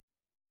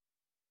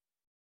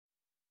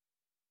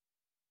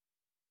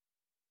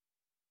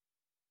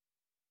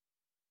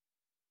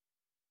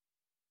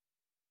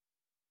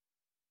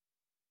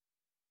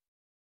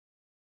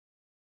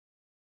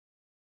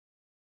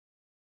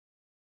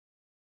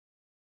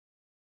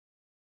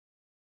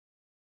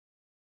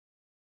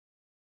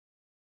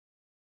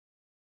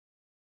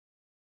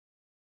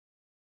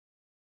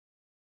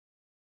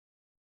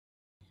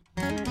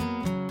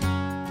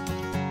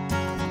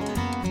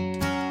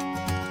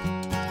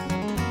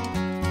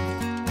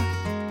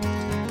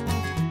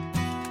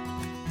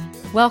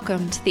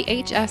Welcome to the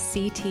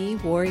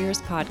HSCT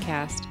Warriors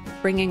Podcast,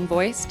 bringing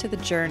voice to the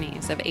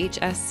journeys of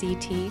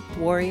HSCT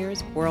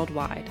warriors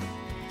worldwide.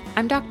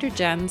 I'm Dr.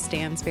 Jen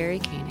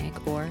Stansberry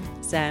Koenig, or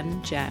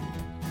Zen Jen,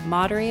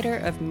 moderator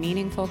of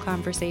meaningful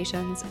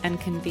conversations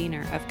and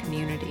convener of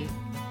community.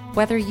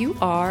 Whether you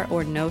are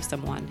or know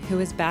someone who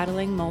is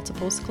battling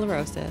multiple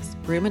sclerosis,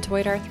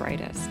 rheumatoid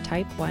arthritis,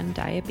 type 1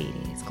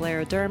 diabetes,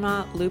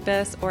 scleroderma,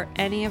 lupus, or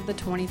any of the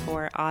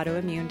 24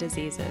 autoimmune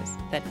diseases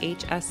that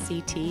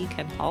HSCT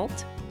can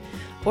halt,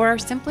 or are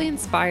simply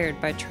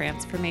inspired by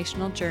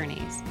transformational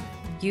journeys,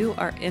 you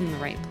are in the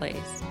right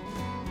place.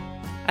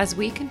 As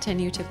we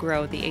continue to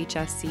grow the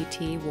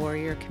HSCT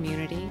warrior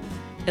community,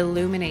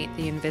 illuminate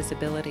the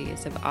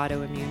invisibilities of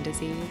autoimmune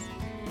disease,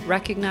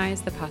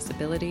 recognize the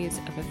possibilities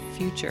of a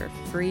future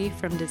free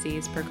from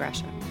disease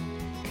progression,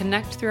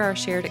 connect through our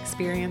shared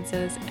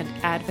experiences, and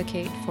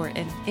advocate for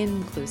an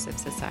inclusive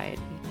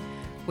society.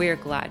 We are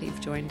glad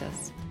you've joined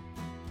us.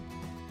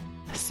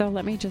 So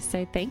let me just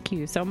say thank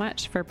you so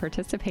much for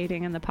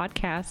participating in the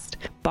podcast.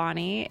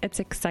 Bonnie, it's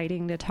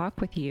exciting to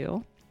talk with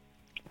you.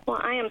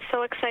 Well, I am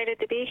so excited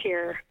to be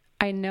here.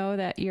 I know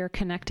that you're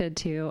connected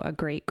to a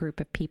great group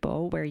of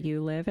people where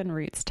you live in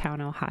Rootstown,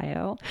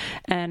 Ohio,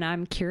 and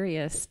I'm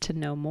curious to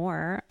know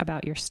more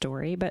about your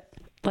story, but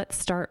let's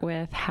start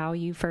with how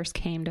you first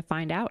came to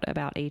find out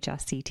about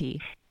HSCT.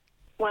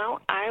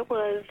 Well, I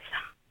was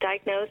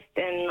diagnosed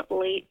in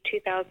late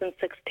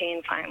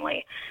 2016,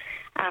 finally,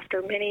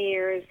 after many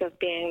years of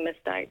being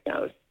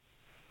misdiagnosed,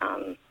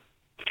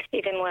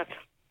 even with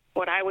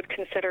what I would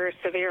consider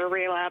severe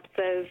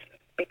relapses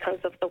because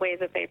of the way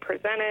that they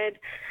presented.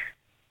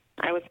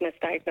 I was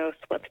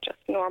misdiagnosed with just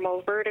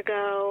normal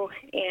vertigo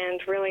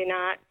and really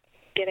not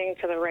getting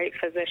to the right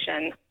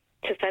physician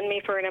to send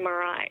me for an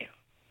MRI.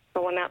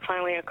 So when that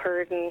finally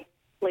occurred in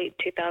late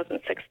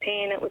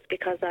 2016, it was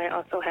because I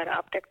also had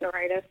optic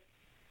neuritis,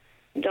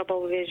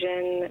 double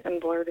vision,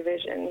 and blurred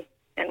vision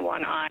in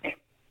one eye,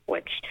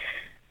 which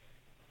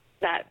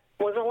that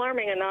was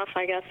alarming enough,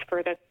 I guess,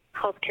 for the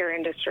healthcare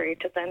industry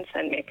to then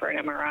send me for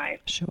an MRI.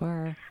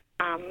 Sure.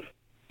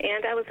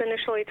 And I was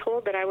initially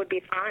told that I would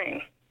be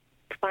fine.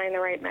 Find the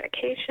right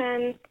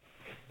medication,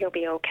 you'll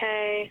be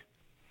okay.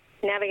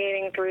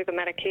 Navigating through the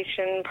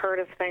medication part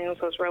of things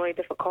was really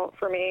difficult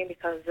for me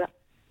because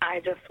I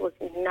just was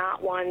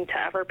not one to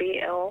ever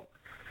be ill.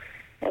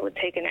 It would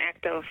take an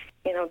act of,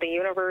 the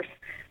universe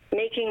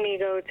making me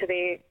go to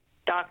the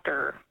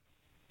doctor.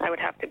 I would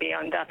have to be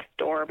on death's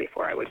door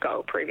before I would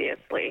go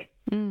previously,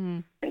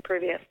 and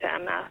previous to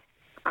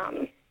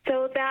MS.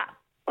 So that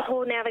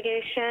whole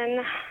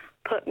navigation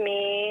put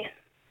me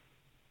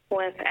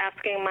with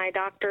asking my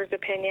doctor's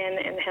opinion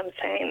and him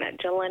saying that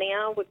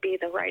Gilenya would be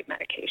the right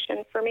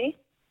medication for me.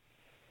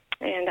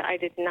 And I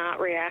did not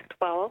react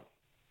well.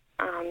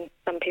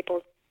 Some people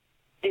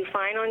do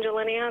fine on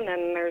Gilenya, and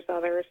then there's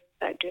others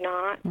that do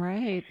not.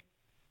 Right.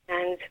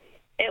 And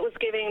it was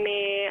giving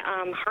me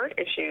heart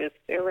issues,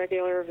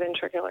 irregular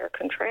ventricular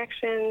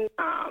contractions,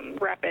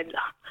 rapid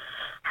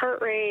heart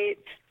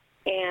rate,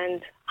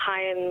 and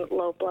high and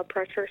low blood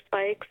pressure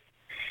spikes.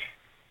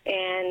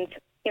 And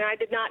I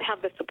did not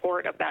have the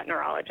support of that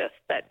neurologist,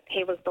 that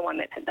he was the one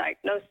that had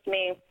diagnosed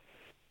me.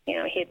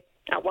 He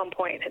at one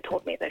point had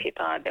told me that he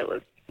thought it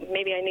was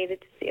maybe I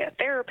needed to see a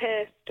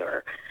therapist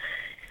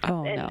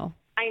no.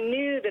 I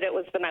knew that it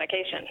was the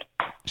medication.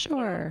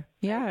 Sure.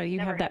 Yeah, you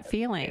have that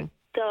feeling.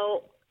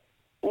 So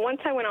once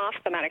I went off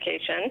the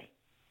medication,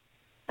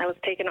 I was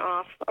taken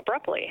off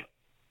abruptly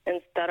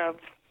instead of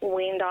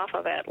weaned off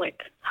of it like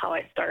how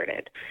I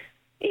started.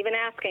 Even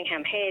asking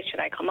him, hey, should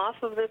I come off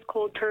of this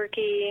cold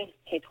turkey?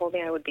 He told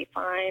me I would be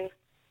fine.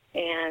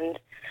 And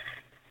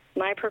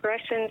my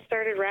progression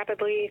started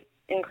rapidly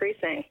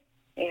increasing.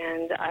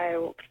 And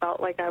I felt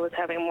like I was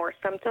having more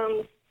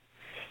symptoms.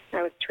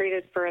 I was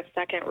treated for a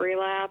second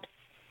relapse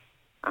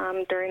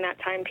during that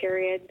time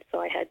period.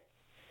 So I had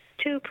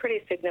 2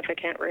 pretty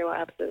significant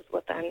relapses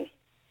within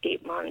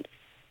 8 months.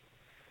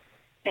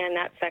 And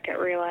that second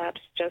relapse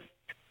just,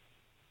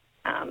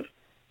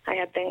 I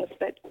had things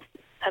that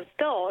have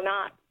still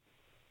not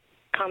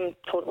come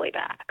totally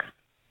back.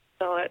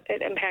 So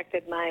it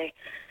impacted my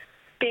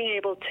being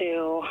able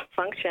to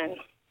function,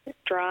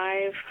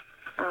 drive.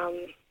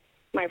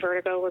 My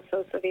vertigo was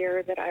so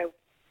severe that I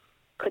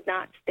could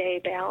not stay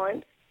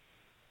balanced.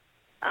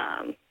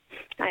 I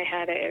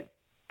had a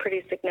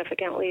pretty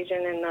significant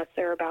lesion in the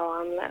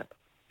cerebellum that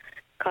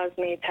caused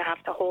me to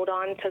have to hold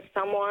on to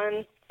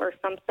someone or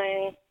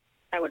something.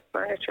 I would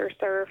furniture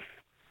surf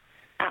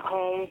at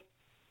home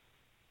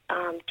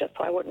just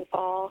so I wouldn't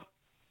fall.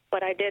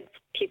 But I did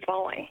keep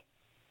falling.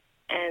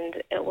 And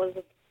it was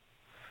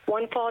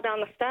one fall down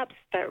the steps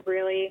that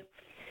really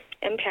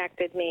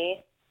impacted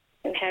me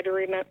and had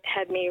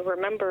me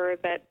remember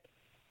that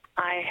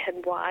I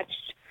had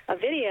watched a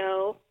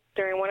video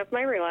during one of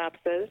my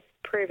relapses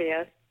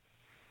previous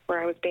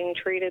where I was being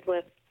treated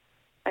with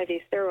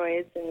IV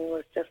steroids and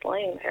was just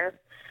laying there,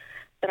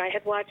 that I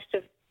had watched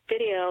a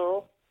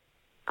video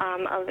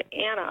of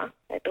Anna.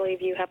 I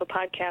believe you have a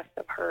podcast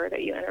of her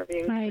that you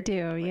interviewed. I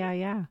do,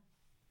 yeah.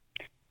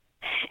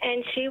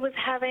 And she was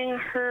having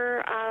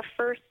her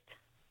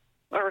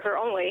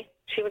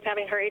she was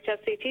having her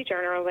HSCT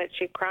journal that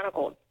she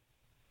chronicled.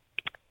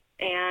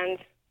 And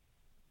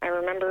I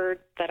remembered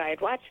that I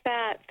had watched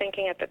that,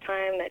 thinking at the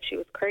time that she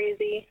was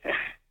crazy.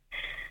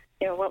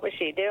 What was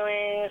she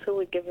doing? Who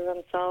would give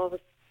themselves,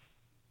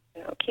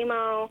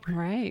 chemo?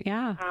 Right,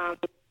 yeah.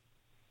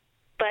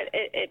 But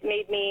it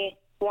made me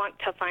want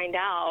to find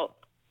out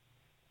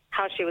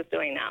how she was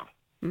doing now.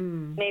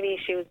 Maybe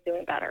she was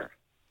doing better.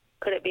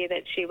 Could it be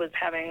that she was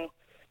having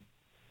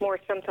more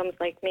symptoms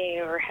like me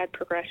or had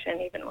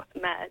progression even with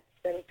meds?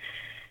 And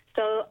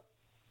so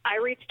I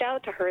reached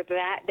out to her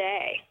that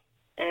day,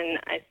 and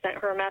I sent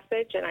her a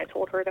message, and I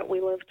told her that we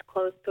lived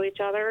close to each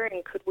other,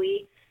 and could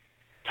we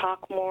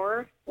talk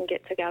more and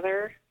get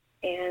together?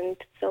 And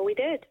so we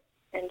did.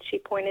 And she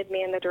pointed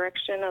me in the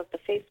direction of the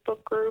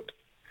Facebook groups.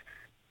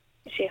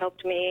 She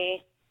helped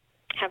me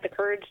have the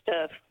courage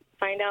to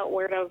find out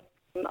where to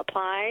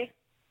apply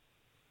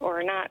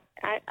or not.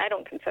 I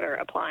don't consider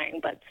it applying,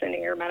 but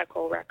sending your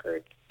medical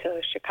records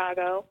to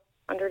Chicago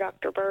under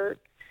Dr. Burt.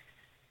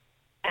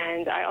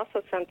 And I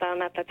also sent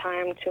them at the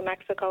time to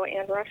Mexico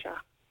and Russia.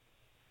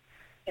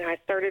 I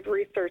started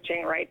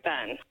researching right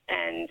then,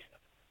 and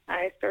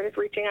I started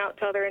reaching out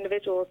to other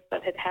individuals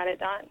that had had it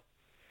done.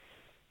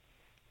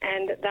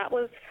 And that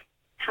was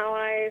how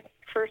I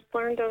first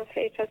learned of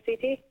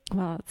HSCT.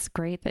 Well, it's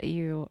great that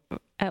you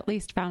at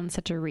least found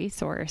such a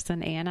resource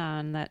in Anna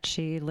and that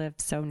she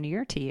lived so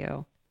near to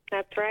you.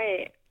 That's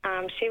right.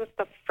 She was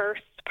the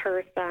first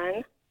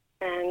person.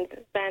 And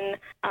then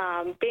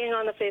being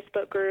on the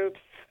Facebook groups,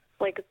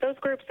 those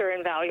groups are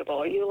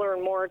invaluable. You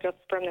learn more just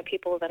from the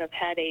people that have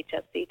had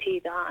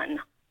HSCT done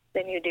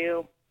than you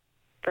do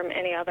from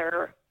any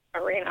other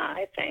arena,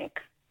 I think.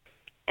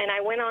 And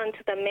I went on to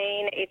the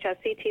main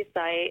HSCT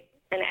site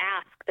and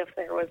asked if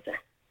there was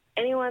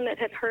anyone that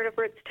had heard of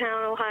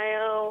Ritztown,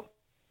 Ohio.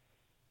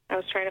 I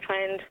was trying to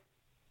find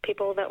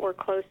people that were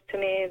close to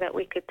me that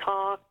we could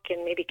talk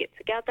and maybe get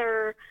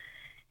together.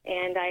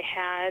 And I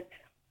had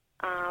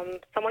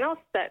someone else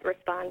that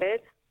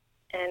responded,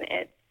 and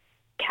it's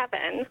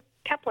Kevin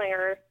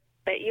Keplinger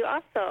that you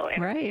also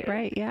interviewed.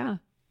 Right, yeah.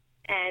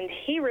 And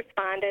he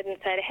responded and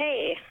said,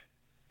 hey,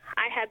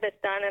 I had this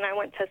done, and I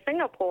went to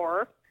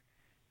Singapore,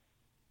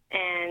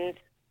 and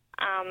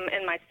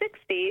in my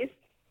 60s,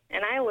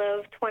 and I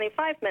live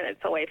 25 minutes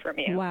away from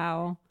you.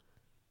 Wow.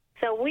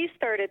 So we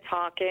started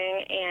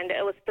talking, and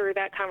it was through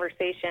that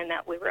conversation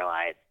that we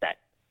realized that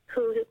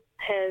who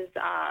his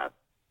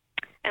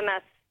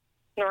MS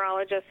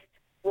neurologist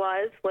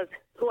was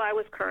who I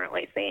was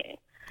currently seeing.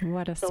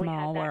 What a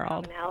small world.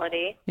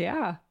 Commonality.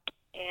 Yeah.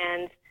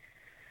 And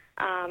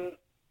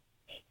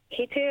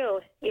he too,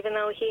 even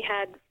though he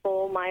had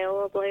full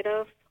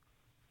myeloablative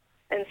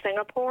in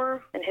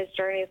Singapore, and his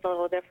journey is a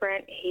little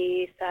different,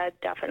 he said,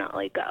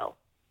 definitely go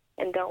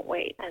and don't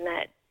wait, and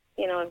that,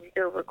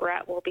 your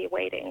regret will be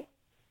waiting.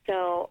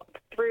 So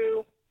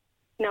through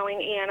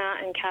knowing Anna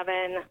and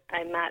Kevin,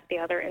 I met the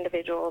other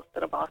individuals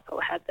that have also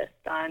had this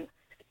done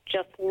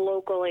just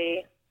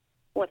locally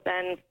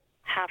within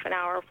half an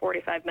hour,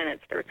 45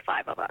 minutes. There's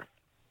 5 of us.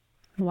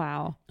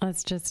 Wow.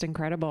 That's just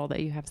incredible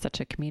that you have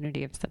such a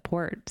community of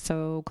support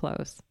so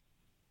close.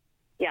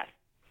 Yes.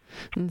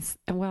 And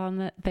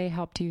that they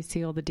helped you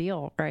seal the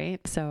deal, right?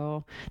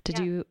 So did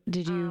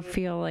you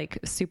feel like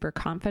super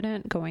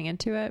confident going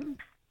into it?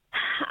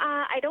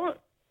 I don't,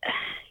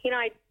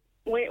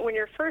 when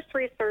you're first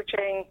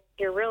researching,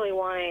 you're really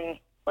wanting,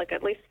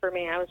 at least for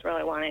me, I was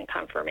really wanting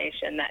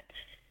confirmation that,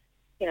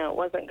 it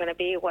wasn't going to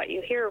be what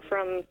you hear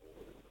from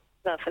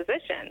the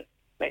physician,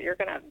 that you're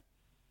going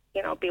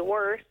to, be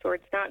worse, or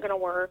it's not going to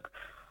work.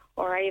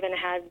 Or I even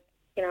had,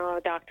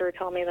 a doctor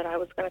tell me that I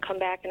was going to come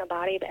back in a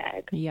body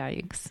bag.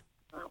 Yikes.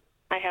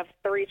 I have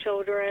 3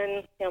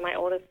 children. My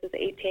oldest is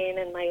 18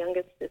 and my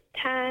youngest is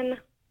 10,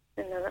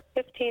 and then a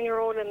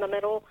 15-year-old in the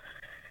middle.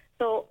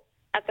 So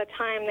at the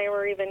time they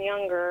were even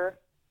younger,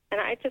 and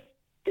I just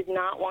did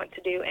not want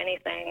to do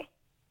anything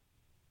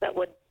that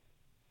would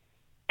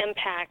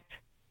impact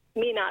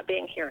me not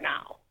being here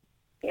now,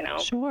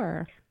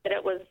 Sure. That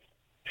it was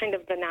kind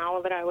of the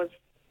now that I was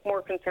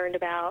more concerned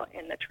about,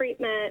 and the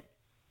treatment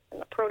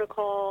and the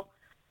protocol.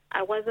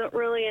 I wasn't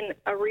really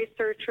a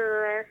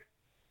researcher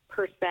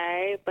per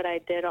se, but I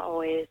did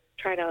always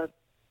try to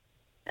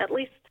at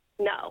least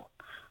know.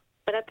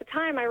 But at the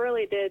time, I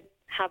really did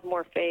have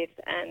more faith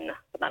in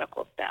the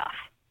medical staff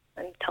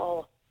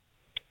until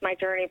my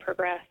journey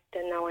progressed,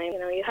 and knowing,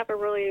 you have a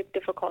really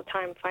difficult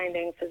time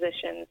finding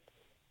physicians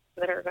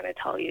that are going to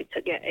tell you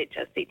to get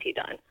HSCT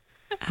done.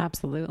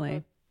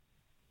 Absolutely.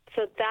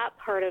 So that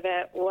part of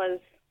it was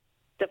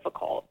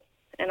difficult,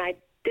 and I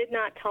did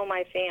not tell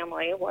my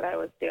family what I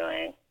was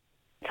doing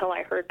until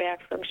I heard back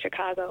from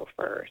Chicago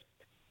first.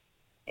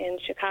 In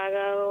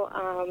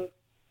Chicago,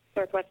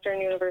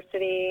 Northwestern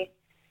University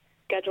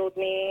scheduled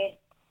me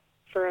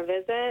for a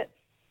visit.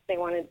 They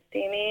wanted to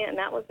see me, and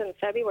that was in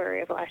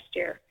February of last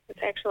year. It's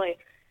actually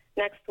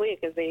next week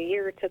is a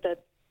year to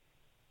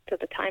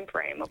the time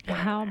frame.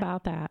 How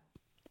about that?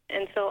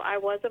 And so I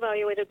was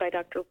evaluated by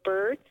Dr.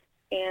 Burt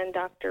and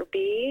Dr.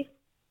 B,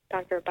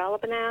 Dr.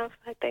 Balabanov,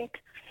 I think.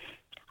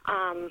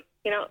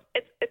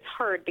 It's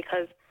hard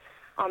because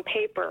on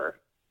paper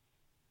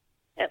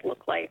it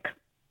looked like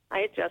I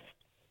had just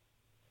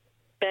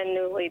been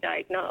newly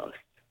diagnosed.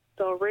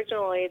 So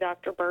originally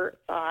Dr. Burt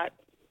thought,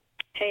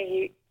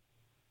 hey,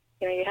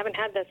 you haven't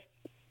had this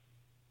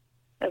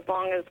as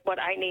long as what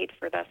I need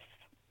for this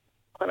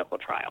clinical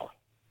trial.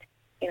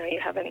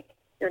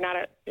 You're not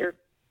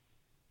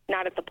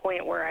at the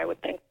point where I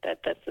would think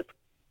that this is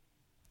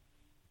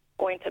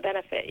going to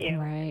benefit you.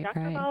 Right, Dr.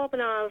 right.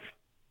 Balabanov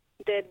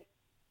did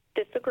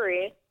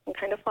disagree and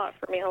kind of fought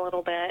for me a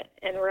little bit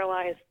and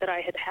realized that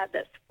I had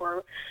this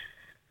for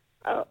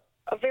a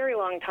very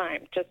long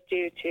time, just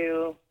due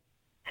to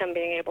him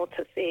being able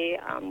to see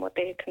what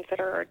they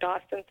consider are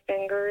Dawson's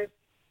fingers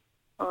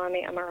on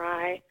the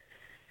MRI,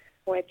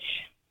 which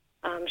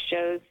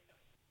shows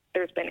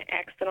there's been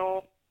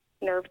axonal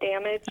nerve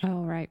damage.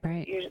 Oh, right.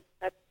 Usually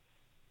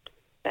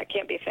that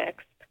can't be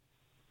fixed.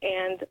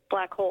 And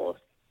black holes,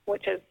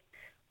 which is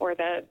where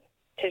the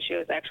tissue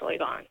is actually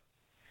gone.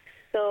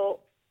 So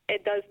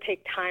it does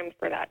take time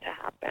for that to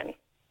happen.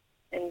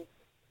 And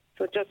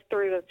so just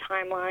through the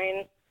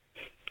timeline,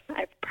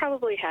 I've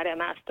probably had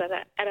MS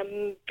at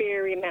a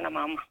very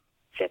minimum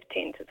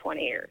 15 to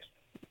 20 years.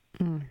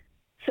 Mm.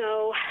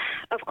 So,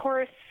 of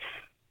course,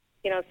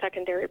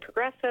 secondary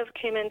progressive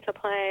came into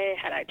play.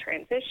 Had I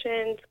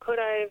transitioned? Could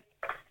I,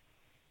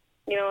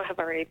 have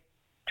already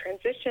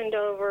transitioned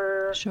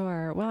over?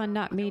 Sure. Well, and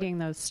not meeting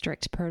those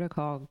strict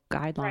protocol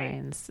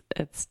guidelines,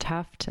 right. It's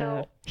tough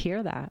to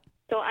hear that.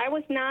 So I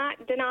was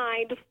not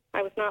denied.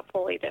 I was not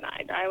fully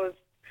denied.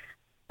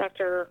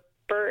 Dr.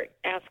 Burt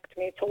asked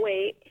me to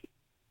wait,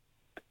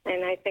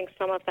 and I think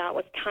some of that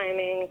was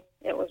timing.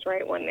 It was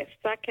right when the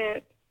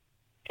second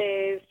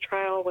phase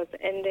trial was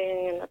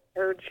ending and the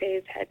third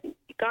phase had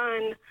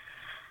begun.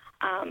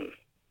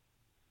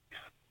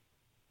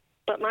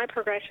 But my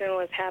progression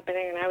was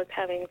happening, and I was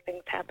having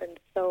things happen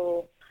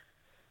so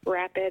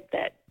rapid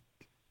that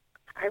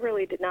I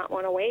really did not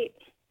want to wait.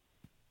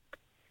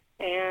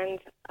 And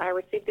I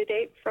received a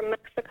date from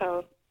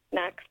Mexico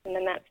next, and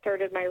then that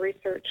started my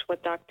research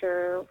with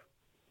Dr.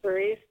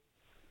 Ruiz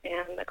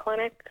and the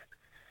clinic,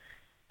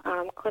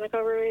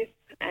 Clinico Ruiz,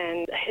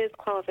 and his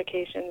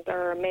qualifications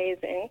are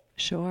amazing.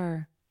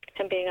 Sure.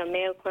 Him being a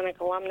Mayo Clinic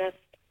alumnus,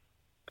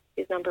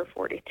 he's number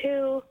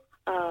 42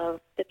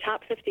 of the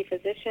top 50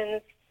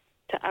 physicians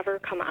to ever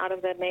come out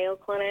of the Mayo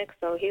Clinic,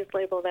 so he's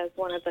labeled as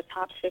one of the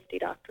top 50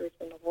 doctors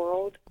in the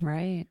world.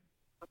 Right.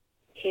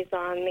 He's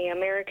on the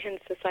American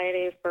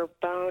Society for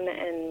Blood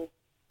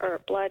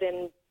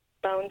and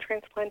Bone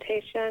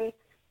Transplantation.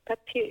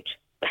 That's huge.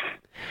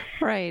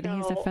 Right. So,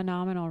 he's a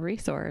phenomenal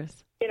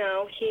resource.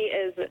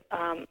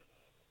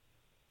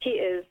 He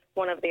is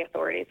one of the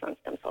authorities on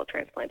stem cell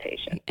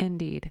transplantation.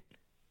 Indeed.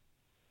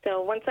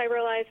 So once I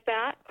realized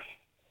that,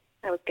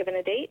 I was given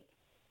a date,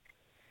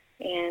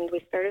 and we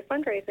started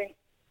fundraising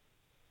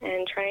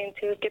and trying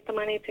to get the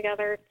money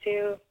together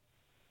to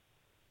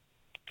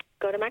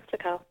go to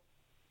Mexico.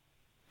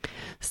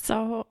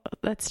 So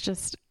that's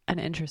just an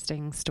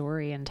interesting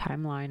story and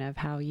timeline of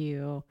how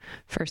you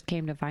first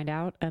came to find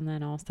out and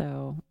then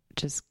also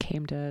just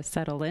came to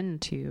settle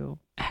into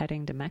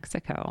heading to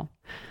Mexico.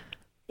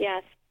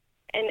 Yes.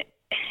 And,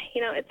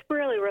 it's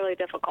really, really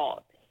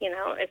difficult.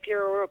 If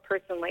you're a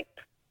person like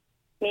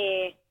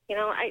me,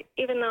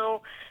 even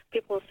though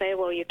people say,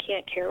 well, you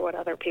can't care what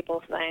other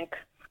people think,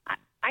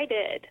 I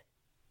did.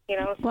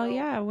 Well,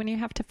 yeah, when you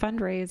have to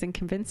fundraise and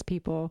convince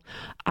people,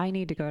 I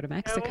need to go to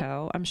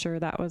Mexico, I'm sure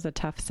that was a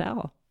tough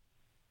sell.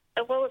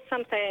 Well, it was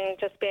something,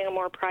 just being a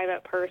more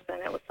private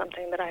person, it was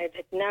something that I had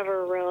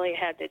never really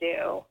had to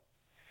do.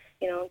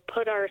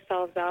 Put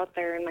ourselves out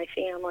there, and my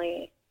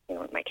family,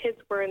 my kids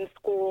were in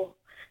school,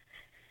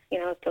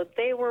 so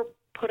they were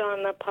put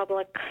on the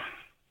public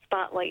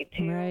spotlight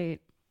too, right,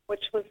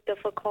 which was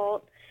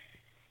difficult.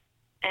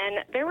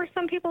 And there were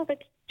some people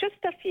that, just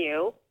a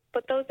few,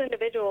 but those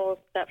individuals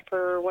that,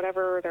 for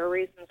whatever their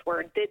reasons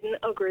were, didn't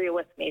agree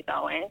with me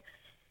going,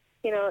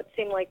 it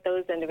seemed like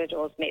those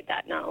individuals made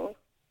that known.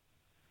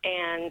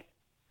 And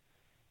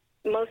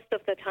most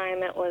of the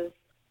time it was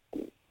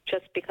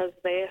just because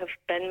they have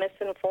been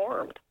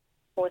misinformed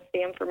with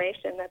the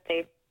information that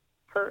they've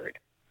heard.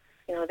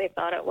 They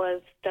thought it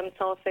was stem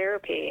cell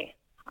therapy,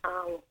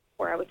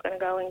 where I was going to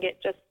go and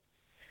get just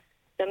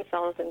stem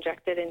cells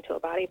injected into a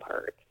body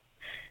part.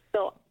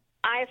 So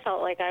I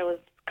felt like I was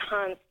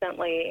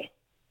constantly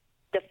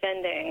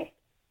defending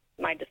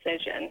my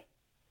decision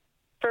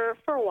for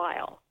a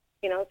while,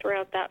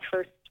 throughout that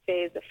first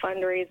phase of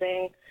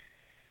fundraising.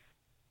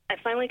 I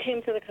finally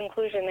came to the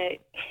conclusion that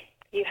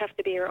you have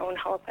to be your own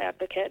health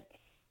advocate.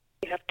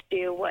 You have to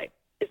do what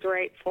is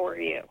right for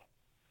you.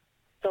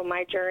 So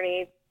my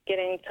journey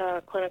getting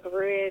to Clinico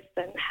Ruiz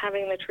and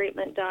having the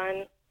treatment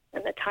done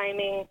and the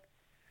timing,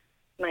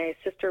 my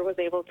sister was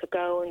able to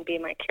go and be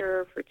my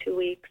carer for 2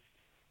 weeks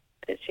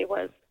because she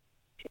was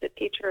She's a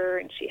teacher,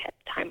 and she had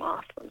time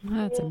off from school.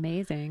 That's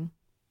amazing.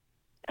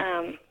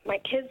 My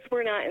kids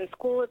were not in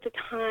school at the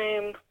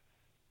time.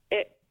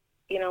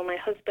 My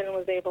husband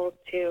was able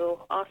to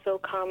also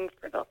come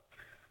for the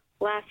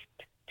last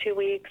 2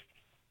 weeks,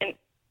 and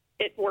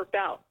it worked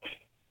out.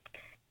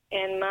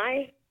 And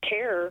my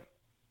care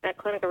at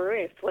Clinica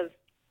Ruiz was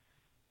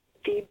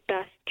the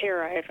best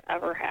care I've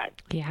ever had.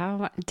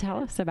 Yeah.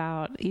 Tell us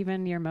about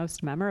even your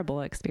most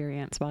memorable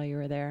experience while you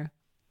were there.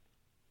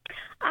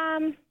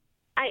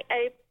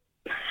 I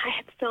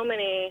had so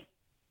many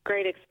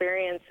great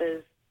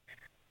experiences,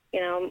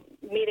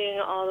 meeting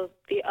all of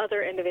the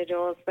other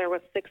individuals. There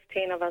was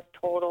 16 of us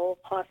total,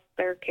 plus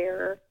their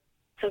carer.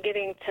 So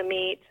getting to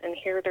meet and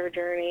hear their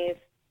journeys,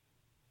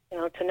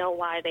 to know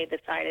why they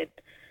decided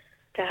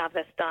to have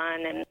this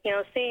done. And,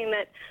 seeing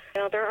that,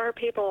 there are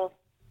people,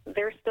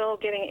 they're still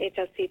getting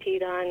HSCT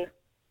done,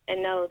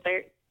 and no,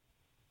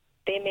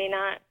 they may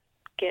not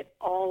get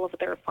all of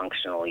their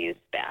functional use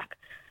back.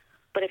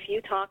 But if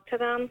you talk to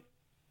them,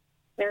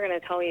 they're going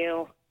to tell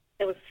you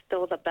it was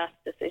still the best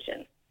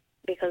decision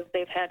because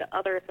they've had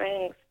other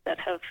things that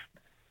have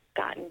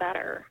gotten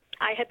better.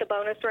 I had the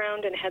bonus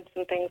round and had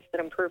some things that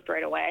improved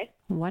right away.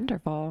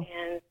 Wonderful.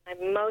 And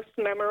my most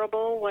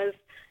memorable was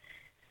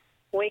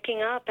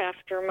waking up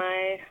after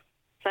my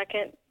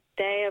second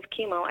day of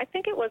chemo. I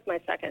think it was my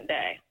second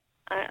day.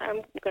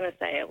 I'm going to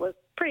say it was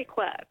pretty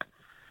quick.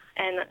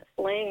 And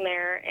laying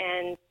there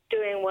and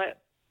doing what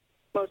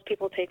most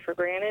people take for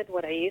granted,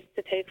 what I used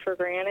to take for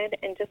granted,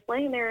 and just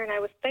laying there, and I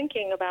was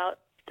thinking about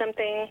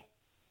something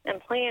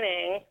and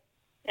planning,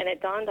 and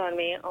it dawned on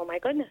me, oh my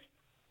goodness,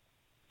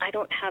 I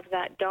don't have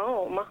that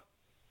dome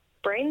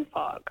brain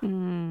fog.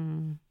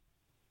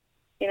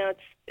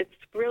 It's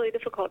really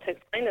difficult to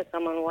explain to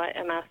someone what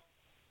MS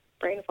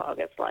brain fog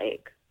is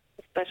like,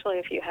 especially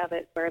if you have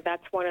it where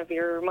that's one of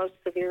your most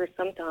severe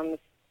symptoms,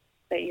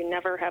 that you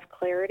never have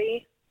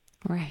clarity.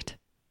 Right.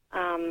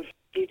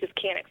 You just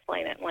can't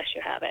explain it unless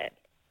you have it.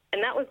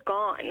 And that was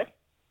gone.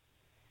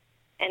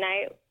 And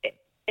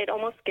it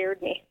almost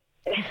scared me.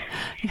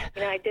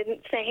 I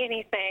didn't say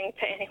anything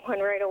to anyone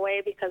right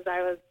away because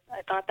I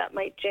thought that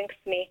might jinx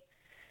me.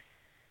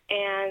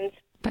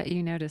 But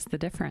you noticed the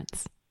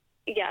difference.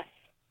 Yes.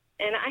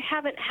 And I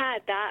haven't had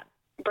that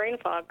brain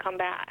fog come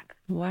back.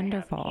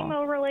 Wonderful.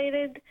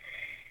 Chemo-related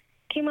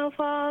chemo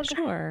fog.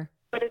 Sure.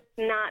 But it's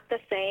not the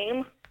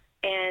same.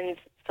 And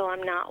so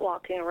I'm not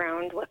walking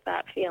around with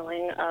that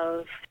feeling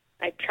of,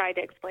 I tried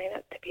to explain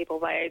it to people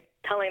by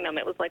telling them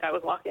it was like I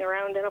was walking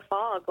around in a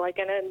fog, like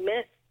in a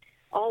mist,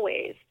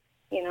 always,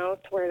 to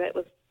where that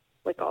was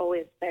like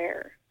always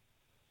there.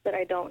 But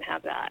I don't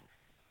have that.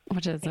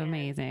 Which is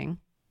amazing.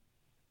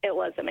 It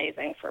was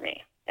amazing for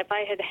me. If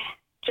I had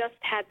just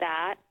had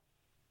that,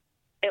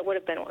 it would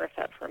have been worth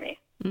it for me.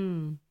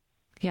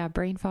 Yeah,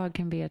 brain fog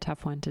can be a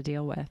tough one to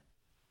deal with.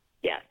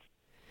 Yes.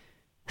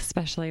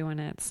 Especially when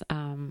it's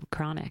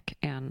chronic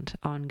and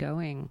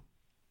ongoing.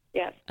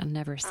 Yes. And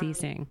never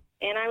ceasing.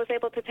 And I was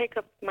able to take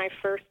my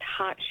first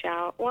hot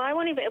shower. Well,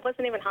 it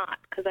wasn't even hot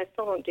because I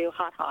still don't do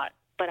hot,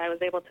 but I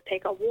was able to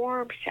take a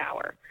warm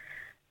shower.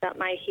 That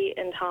my heat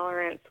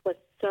intolerance was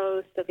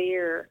so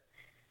severe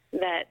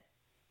that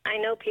I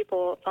know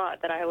people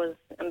thought that I was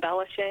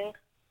embellishing,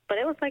 but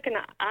it was like an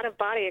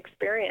out-of-body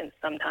experience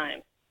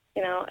sometimes.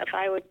 If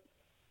I would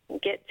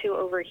get too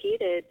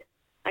overheated,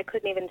 I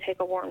couldn't even take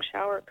a warm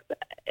shower because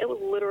it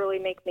would literally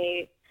make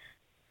me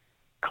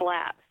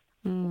collapse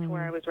to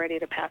where I was ready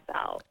to pass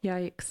out.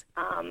 Yikes.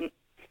 And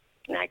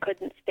I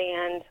couldn't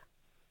stand,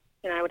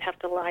 I would have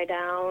to lie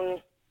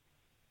down.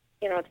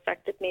 It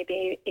affected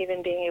me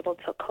even being able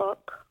to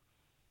cook,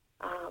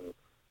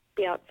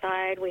 be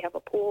outside. We have a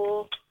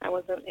pool. I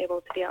wasn't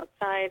able to be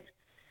outside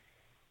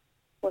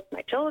with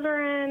my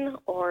children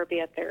or be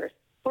at their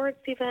sports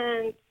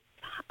events.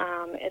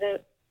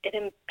 It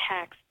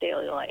impacts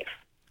daily life.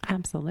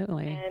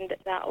 Absolutely. And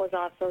that was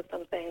also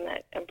something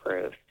that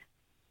improved.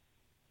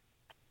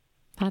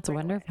 That's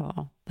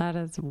wonderful. That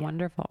is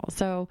wonderful.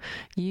 So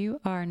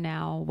you are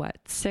now,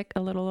 a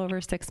little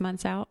over 6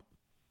 months out?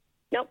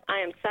 Nope, I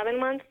am 7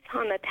 months.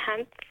 On the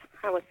 10th,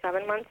 I was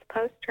 7 months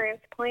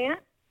post-transplant.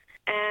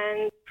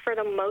 And for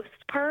the most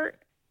part,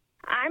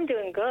 I'm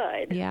doing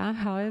good. Yeah?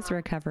 How is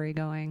recovery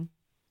going?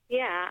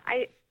 Yeah,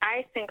 I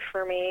think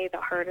for me,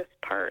 the hardest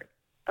part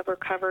of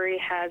recovery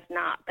has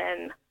not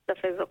been the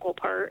physical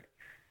part,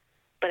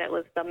 but it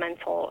was the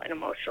mental and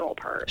emotional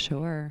part.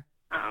 Sure.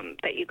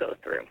 That you go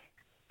through.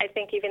 I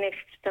think even if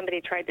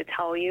somebody tried to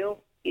tell you,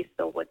 you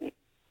still wouldn't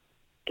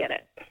get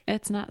it.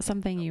 It's not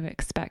something you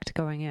expect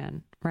going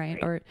in, right?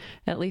 Or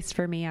at least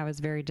for me, I was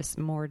very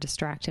more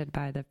distracted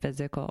by the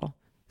physical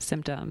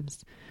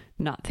symptoms,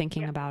 not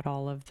thinking about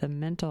all of the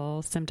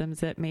mental symptoms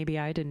that maybe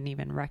I didn't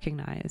even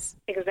recognize.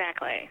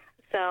 Exactly.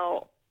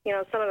 So,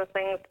 some of the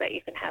things that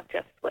you can have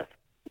just with,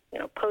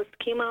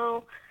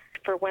 post-chemo,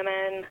 for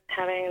women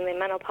having the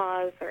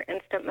menopause or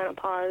instant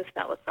menopause,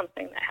 that was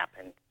something that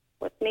happened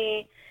with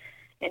me.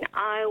 And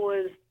I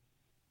was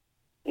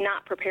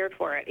not prepared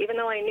for it, even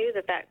though I knew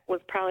that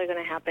was probably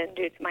going to happen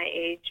due to my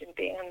age and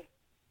being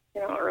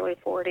early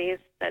 40s,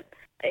 that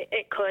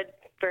it could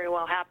very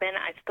well happen.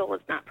 I still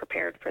was not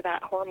prepared for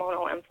that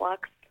hormonal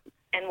influx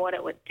and what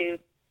it would do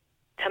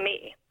to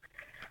me.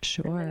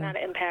 Sure. And that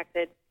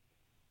impacted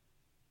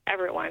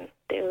everyone,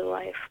 daily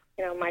life.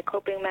 My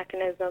coping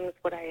mechanisms,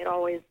 what I had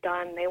always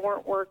done, they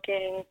weren't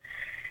working.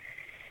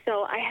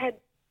 So I had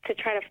to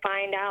try to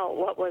find out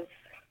what was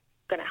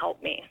going to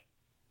help me.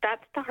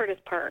 That's the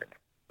hardest part.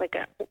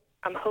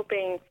 I'm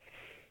hoping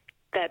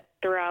that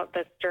throughout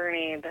this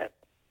journey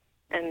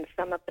and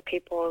some of the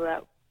people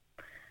that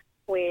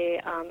we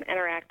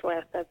interact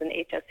with as an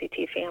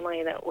HSCT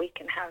family, that we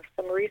can have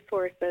some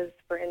resources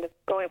for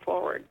going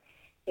forward,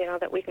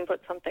 that we can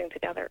put something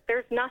together.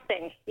 There's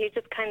nothing. You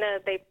just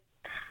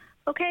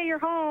okay, you're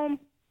home.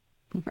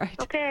 Right.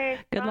 Okay.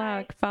 Good bye.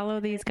 luck.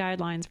 Follow these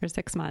guidelines for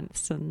 6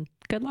 months and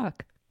good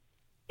luck.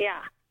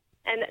 Yeah.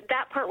 And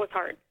that part was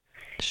hard.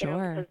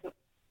 Sure. Because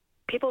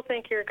people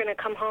think you're going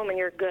to come home and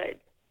you're good,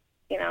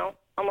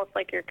 almost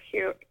like you're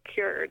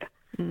cured.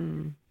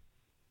 Mm.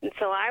 And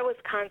so I was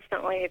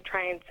constantly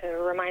trying to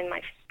remind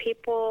my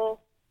people,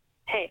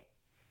 hey,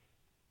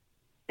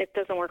 it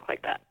doesn't work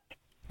like that.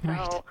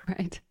 Right, So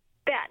right.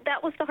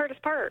 That was the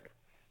hardest part.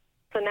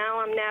 So now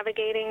I'm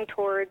navigating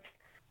towards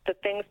the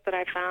things that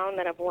I found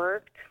that have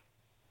worked.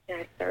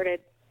 And I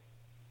started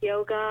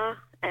yoga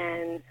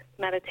and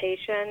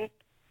meditation.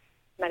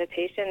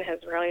 Meditation has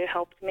really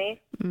helped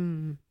me.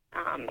 Mm.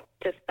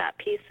 Just that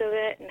piece of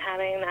it and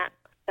having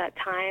that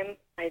time.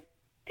 I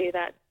do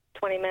that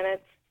 20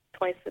 minutes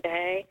twice a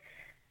day.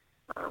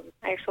 I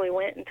actually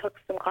went and took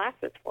some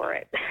classes for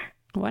it.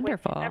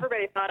 Wonderful.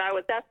 Everybody thought I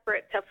was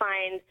desperate to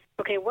find,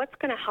 okay, what's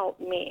going to help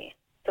me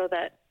so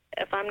that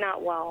if I'm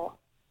not well,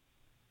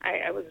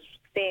 I was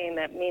seeing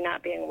that me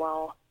not being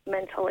well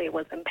mentally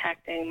was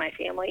impacting my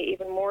family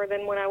even more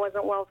than when I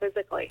wasn't well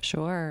physically.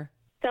 Sure.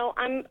 So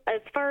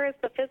as far as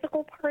the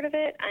physical part of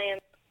it, I am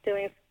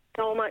doing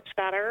so much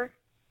better.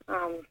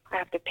 I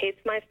have to pace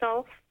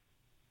myself.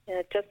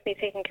 And just me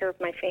taking care of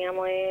my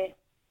family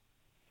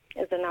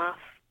is enough.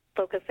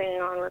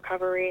 Focusing on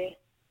recovery.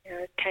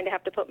 I kind of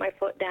have to put my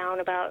foot down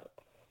about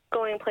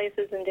going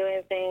places and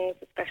doing things,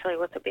 especially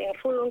with it being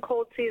flu and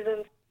cold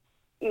seasons,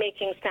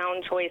 making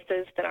sound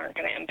choices that aren't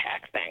going to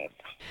impact things.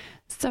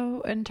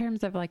 So in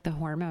terms of the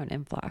hormone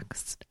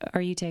influx,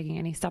 are you taking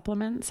any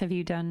supplements? Have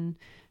you done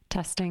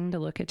testing to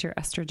look at your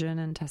estrogen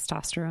and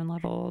testosterone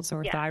levels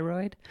or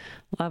thyroid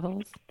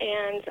levels?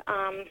 And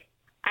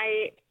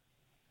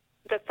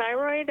the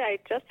thyroid, I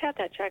just had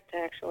that checked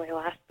actually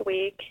last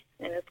week.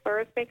 And as far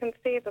as they can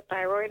see, the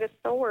thyroid is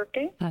still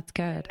working. That's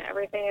good. And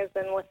everything is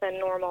within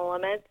normal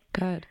limits.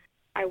 Good.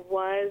 I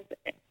was,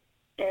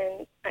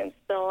 and I'm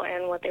still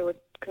in what they would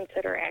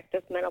consider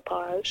active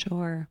menopause.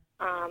 Sure.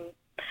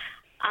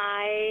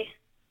 I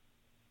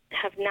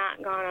have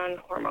not gone on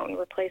hormone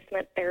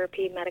replacement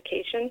therapy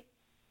medication,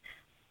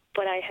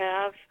 but I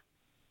have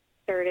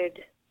started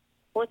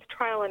with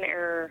trial and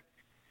error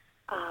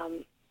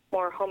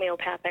more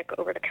homeopathic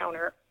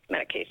over-the-counter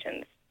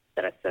medications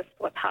that assist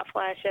with hot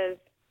flashes.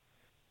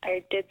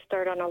 I did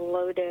start on a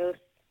low-dose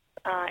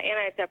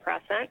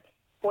antidepressant,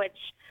 which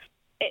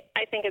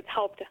I think it's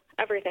helped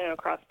everything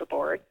across the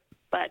board,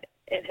 but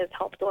it has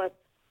helped with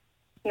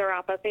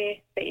neuropathy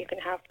that you can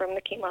have from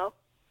the chemo,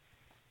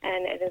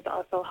 and it has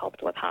also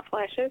helped with hot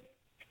flashes.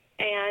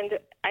 And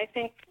I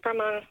think from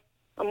an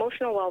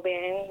emotional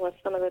well-being with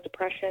some of the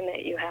depression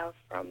that you have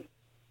from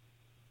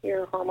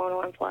your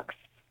hormonal influx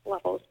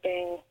levels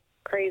being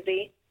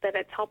crazy, that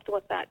it's helped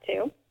with that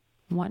too.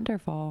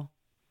 Wonderful.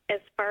 As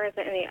far as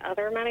any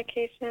other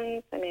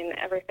medications,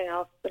 everything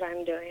else that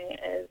I'm doing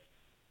is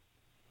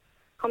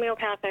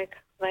homeopathic,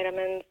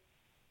 vitamins.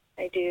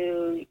 I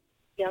do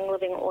Young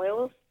Living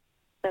oils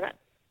that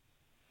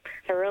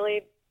I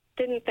really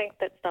didn't think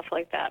that stuff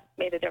like that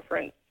made a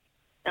difference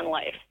in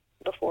life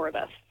before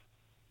this.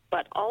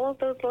 But all of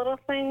those little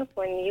things,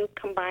 when you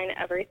combine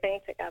everything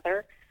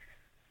together,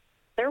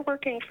 they're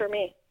working for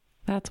me.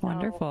 That's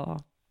wonderful.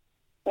 So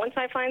once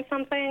I find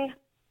something,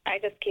 I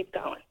just keep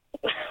going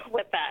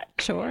with that.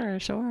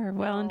 Sure.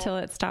 Well, until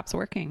it stops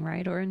working,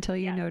 right? Or until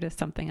you notice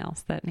something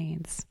else that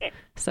needs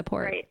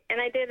support. Right. And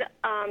I did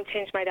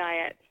change my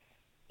diet.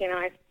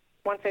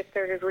 Once I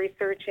started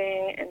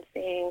researching and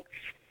seeing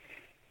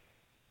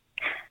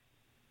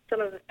some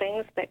of the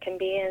things that can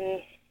be in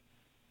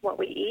what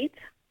we eat,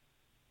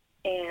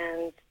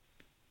 and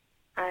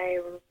I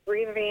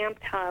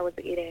revamped how I was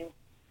eating.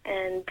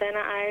 And then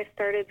I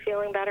started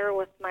feeling better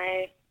with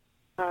my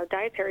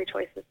dietary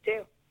choices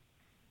too.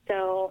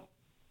 So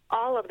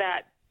all of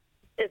that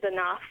is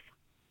enough,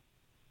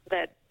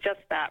 that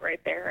right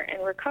there.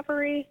 And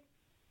recovery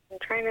and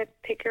trying to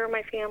take care of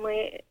my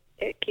family,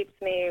 it keeps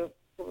me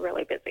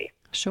really busy.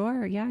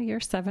 Sure. Yeah.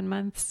 You're 7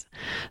 months.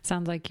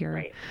 Sounds like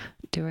you're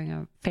doing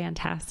a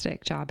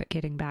fantastic job at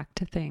getting back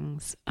to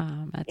things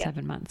at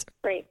 7 months.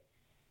 Right.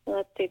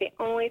 Let's see. The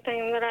only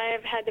thing that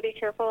I've had to be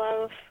careful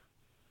of,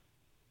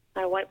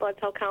 my white blood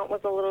cell count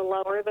was a little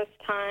lower this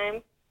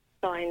time.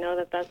 So I know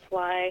that that's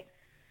why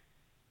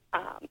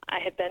I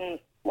had been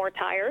more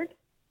tired.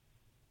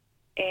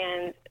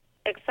 And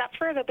except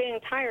for the being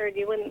tired,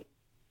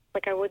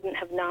 I wouldn't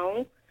have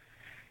known.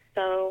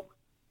 So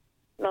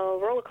the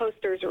roller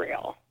coaster is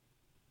real,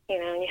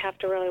 and you have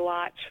to really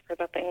watch for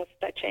the things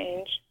that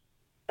change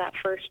that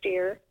first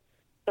year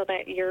so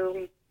that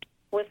you're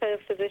with a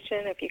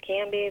physician, if you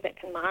can be, that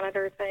can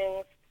monitor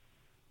things.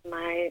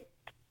 My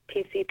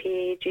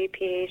PCP,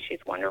 GP, she's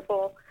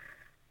wonderful.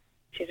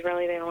 She's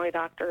really the only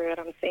doctor that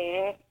I'm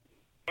seeing.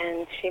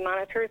 And she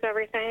monitors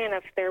everything, and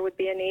if there would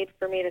be a need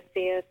for me to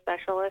see a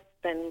specialist,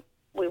 then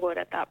we would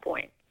at that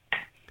point.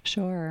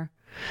 Sure.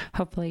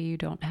 Hopefully you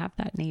don't have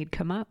that need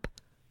come up.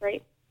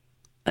 Right.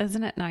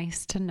 Isn't it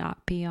nice to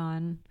not be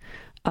on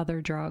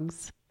other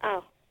drugs?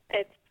 Oh,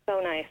 it's so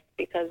nice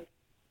because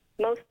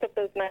most of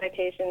those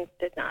medications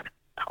did not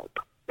help.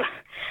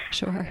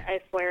 Sure. I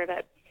swear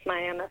that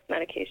my MS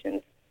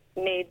medications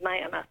made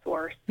my MS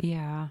worse.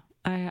 Yeah,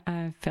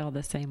 I feel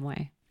the same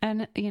way.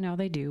 And,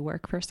 they do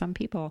work for some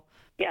people.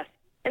 Yes,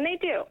 and they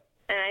do.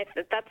 And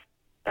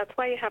that's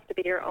why you have to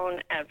be your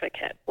own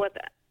advocate with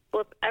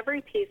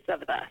every piece of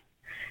this.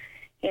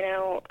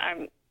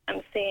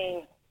 I'm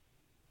seeing,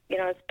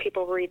 as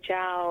people reach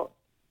out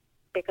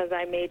because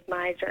I made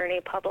my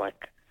journey public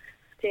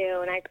too,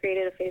 and I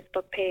created a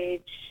Facebook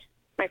page.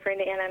 My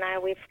friend Anna and I,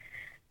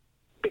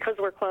 because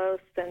we're close,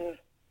 and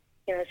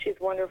she's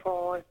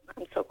wonderful, and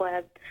I'm so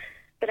glad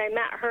that I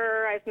met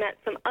her. I've met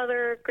some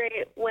other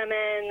great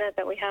women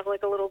that we have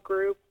like a little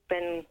group,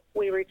 and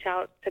we reach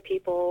out to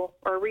people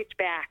or reach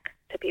back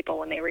to people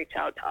when they reach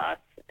out to us.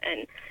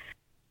 And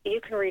you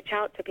can reach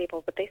out to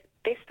people, but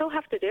they still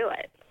have to do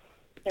it.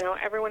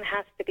 Everyone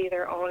has to be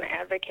their own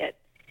advocate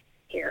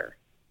here.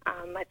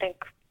 I think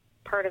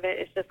part of it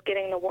is just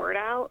getting the word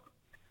out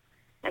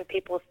and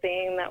people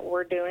seeing that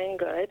we're doing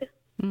good.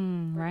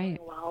 Right.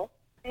 Doing well.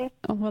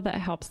 Well, that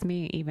helps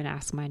me even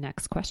ask my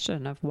next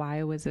question of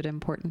why was it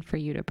important for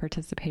you to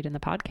participate in the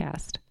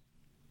podcast?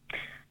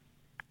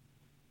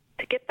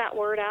 To get that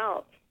word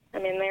out. I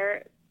mean,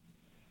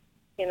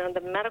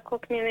 the medical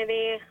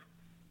community,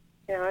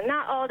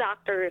 not all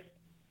doctors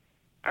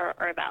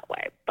are that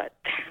way, but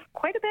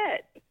quite a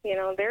bit.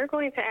 They're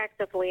going to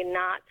actively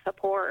not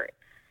support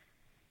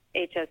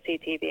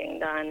HSCT being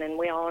done, and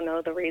we all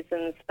know the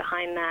reasons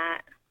behind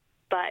that.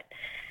 But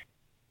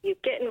you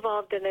get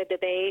involved in a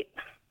debate,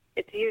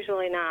 it's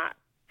usually not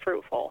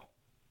fruitful.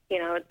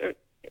 It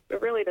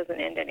really doesn't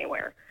end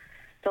anywhere.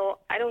 So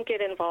I don't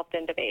get involved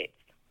in debates.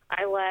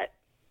 I let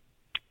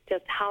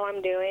just how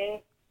I'm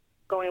doing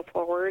going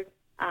forward,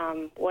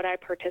 what I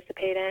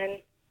participate in,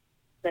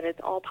 that it's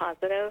all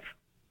positive.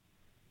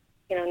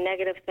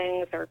 Negative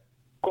things are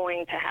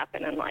going to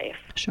happen in life.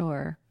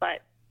 Sure.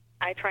 But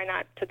I try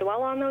not to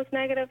dwell on those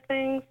negative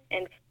things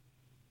and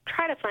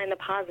try to find the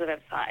positive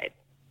side.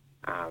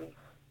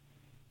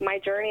 My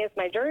journey is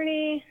my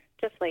journey,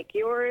 just like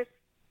yours,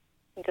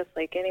 and just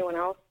like anyone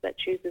else that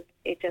chooses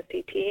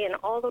HSCT, and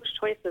all those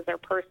choices are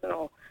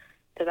personal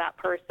to that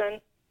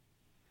person.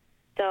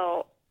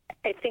 So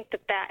I think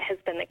that has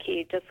been the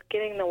key, just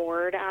getting the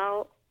word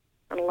out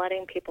and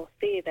letting people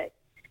see that,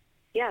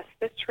 yes,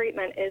 this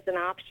treatment is an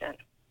option.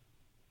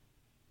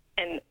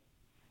 And,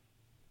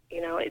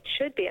 it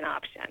should be an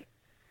option.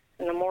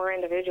 And the more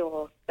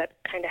individuals that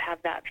kind of have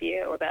that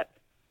view that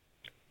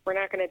we're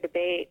not going to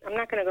debate, I'm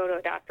not going to go to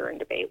a doctor and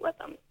debate with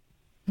them.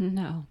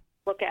 No.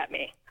 Look at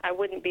me. I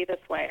wouldn't be this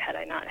way had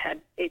I not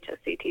had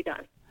HSCT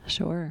done.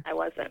 Sure. I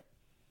wasn't.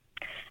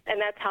 And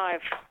that's how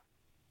I've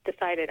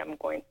decided I'm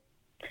going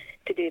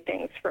to do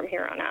things from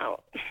here on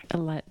out.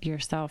 Let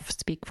yourself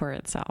speak for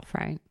itself,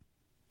 right?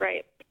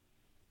 Right.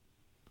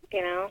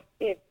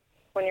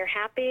 When you're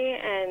happy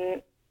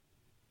and,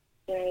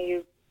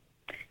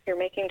 you're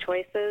making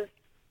choices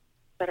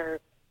that are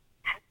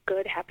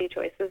good, happy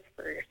choices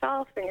for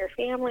yourself and your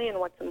family and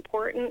what's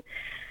important,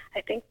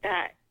 I think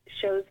that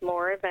shows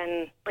more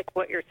than like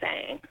what you're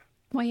saying.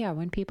 Well, yeah,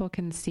 when people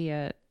can see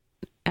it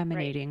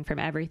emanating from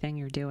everything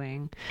you're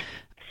doing.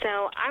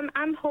 So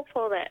I'm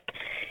hopeful that,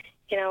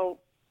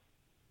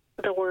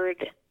 the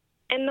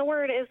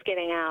word is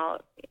getting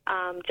out.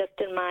 Just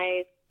in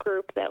my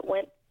group that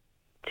went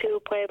to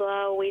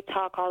Pueblo, we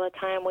talk all the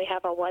time. We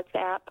have a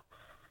WhatsApp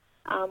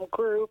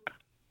group,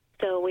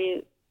 so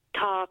we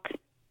talk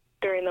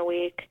during the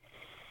week.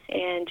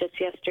 And just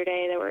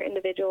yesterday, there were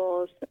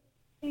individuals,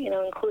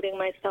 including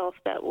myself,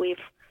 that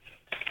we've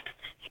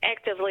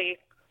actively,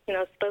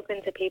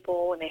 spoken to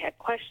people when they had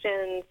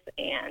questions.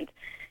 And,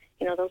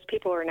 those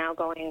people are now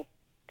going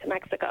to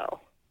Mexico,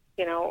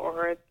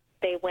 or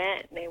they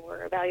went and they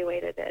were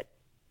evaluated at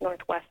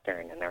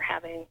Northwestern and they're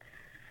having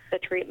the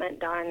treatment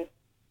done.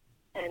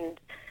 And,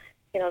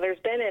 there's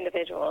been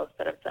individuals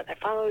that have said, I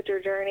followed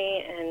your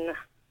journey and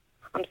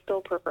I'm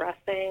still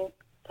progressing.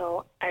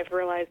 So I've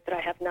realized that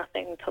I have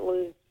nothing to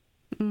lose.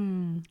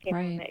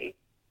 Right.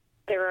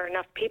 There are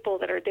enough people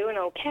that are doing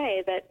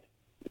okay that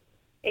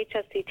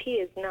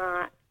HSCT is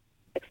not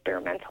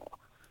experimental.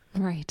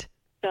 Right.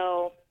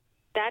 So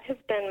that has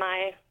been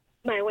my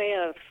way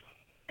of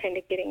kind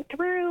of getting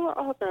through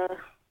all the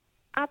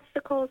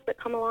obstacles that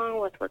come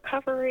along with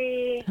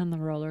recovery. And the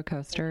roller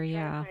coaster,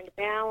 yeah. Trying to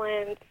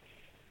balance.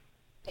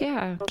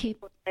 Yeah,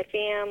 with my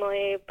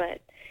family,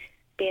 but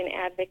be an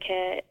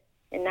advocate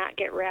and not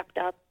get wrapped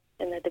up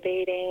in the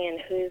debating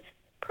and whose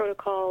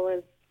protocol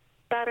is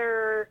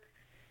better,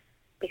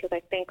 because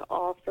I think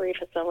all three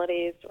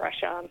facilities,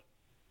 Russia,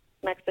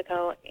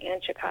 Mexico,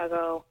 and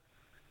Chicago,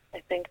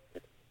 I think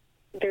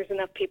there's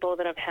enough people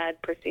that have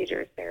had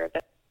procedures there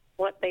that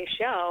what they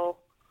shows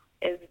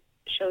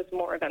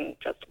more than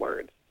just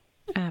words.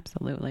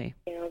 Absolutely.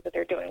 That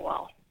they're doing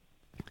well.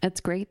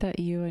 It's great that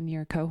you and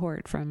your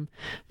cohort from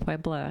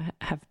Puebla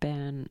have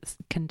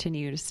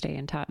continue to stay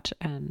in touch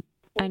and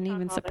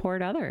even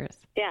support others.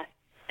 Yes.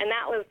 And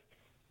that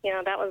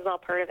was all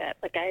part of it.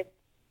 Like, I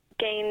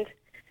gained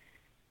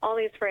all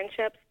these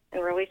friendships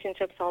and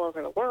relationships all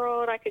over the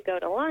world. I could go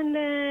to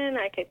London.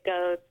 I could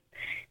go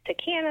to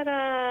Canada.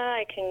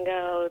 I can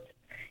go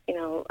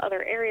to,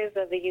 other areas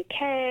of the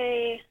UK.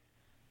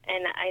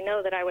 And I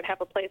know that I would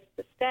have a place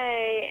to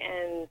stay,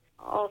 and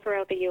all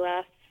throughout the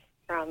U.S.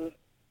 from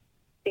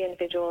the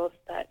individuals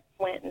that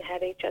went and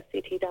had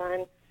HSCT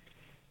done.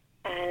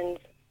 And,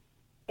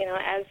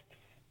 as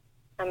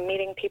I'm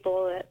meeting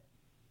people that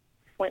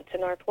went to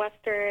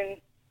Northwestern,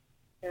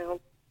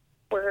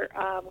 we're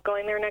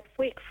going there next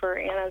week for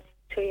Anna's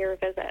 2-year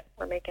visit.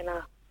 We're making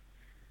a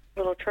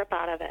little trip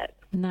out of it.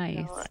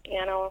 Nice.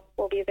 Anna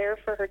will be there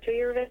for her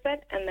 2-year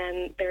visit, and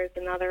then there's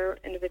another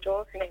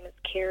individual. Her name is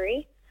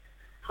Carrie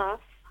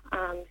Huff.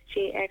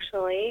 She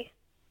actually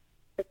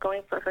is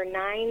going for her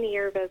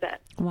 9-year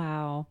visit.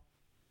 Wow.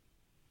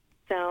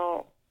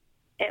 So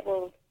it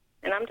will,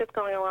 and I'm just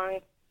going along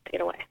to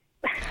get away.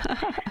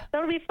 So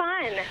it'll be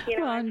fun.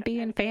 And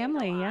being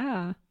family,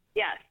 yeah.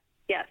 Yes.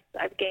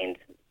 I've gained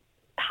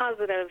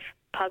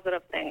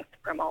positive things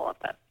from all of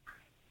this.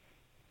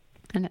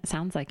 And it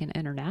sounds like an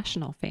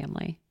international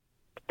family.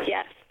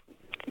 Yes.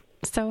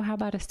 So how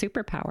about a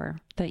superpower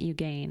that you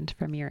gained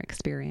from your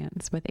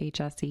experience with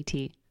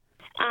HSCT?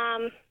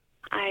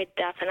 I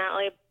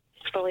definitely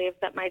believe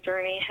that my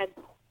journey had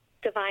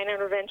divine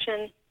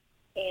intervention,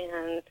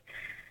 and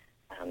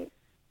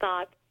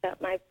thought that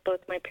both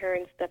my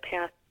parents that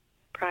passed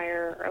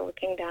prior are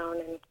looking down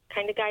and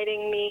kind of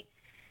guiding me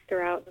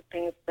throughout the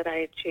things that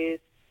I choose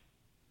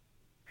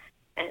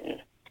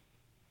and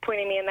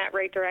pointing me in that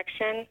right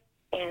direction.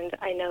 And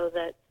I know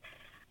that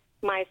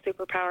my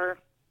superpower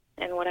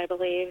and what I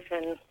believe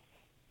and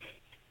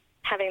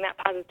having that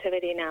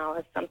positivity now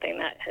is something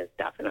that has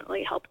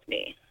definitely helped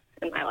me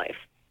in my life.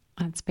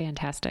 That's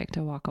fantastic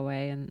to walk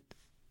away and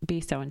be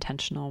so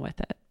intentional with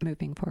it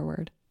moving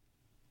forward.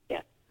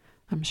 Yeah.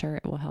 I'm sure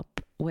it will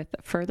help with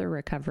further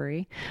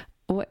recovery.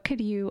 What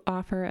could you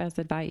offer as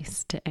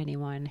advice to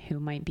anyone who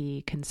might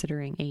be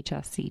considering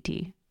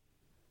HSCT?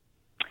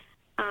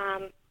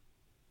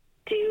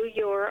 Do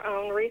your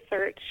own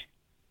research.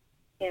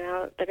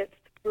 That it's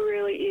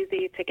really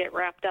easy to get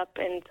wrapped up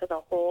into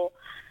the whole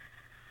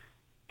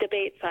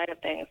debate side of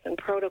things and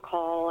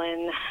protocol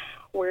and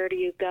where do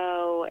you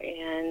go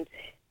and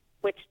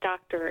which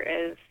doctor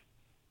is,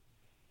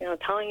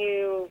 telling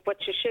you what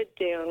you should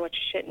do and what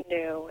you shouldn't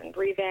do, and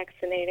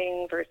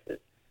revaccinating versus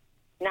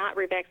not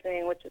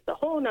revaccinating, which is a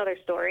whole nother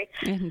story.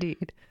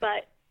 Indeed.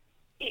 But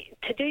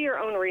to do your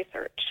own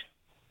research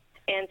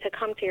and to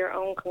come to your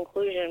own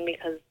conclusion,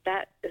 because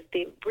that is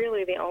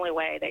really the only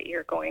way that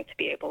you're going to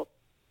be able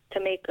to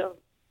make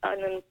an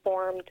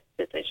informed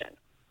decision.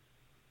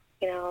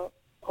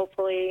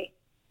 Hopefully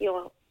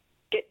you'll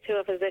get to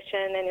a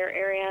physician in your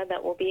area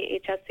that will be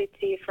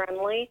HSCT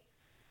friendly,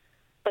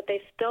 but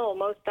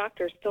most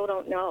doctors still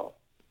don't know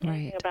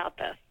anything about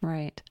this.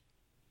 Right.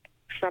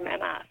 From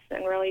MS,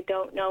 and really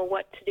don't know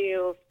what to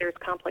do if there's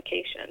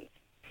complications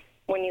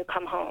when you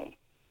come home.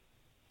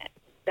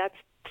 That's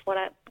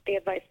the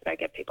advice that I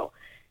give people,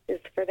 is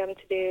for them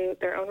to do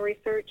their own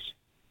research,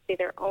 be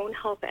their own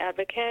health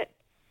advocate,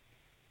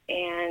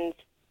 and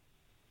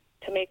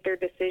to make their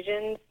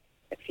decisions.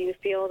 If you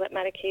feel that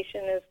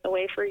medication is the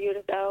way for you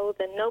to go,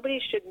 then nobody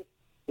should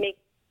make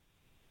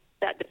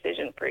that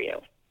decision for you.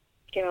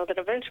 That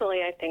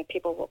eventually I think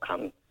people will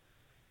come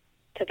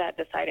to that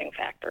deciding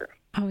factor.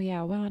 Oh,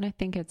 yeah. Well, and I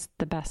think it's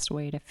the best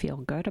way to feel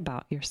good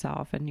about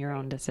yourself and your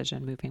own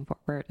decision moving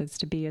forward is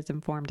to be as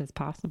informed as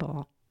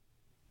possible.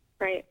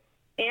 Right.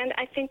 And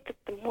I think that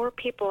the more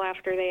people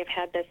after they've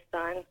had this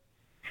done,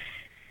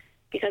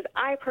 because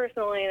I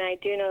personally, and I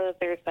do know that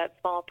there's that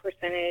small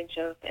percentage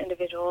of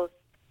individuals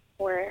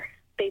where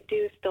they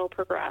do still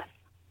progress,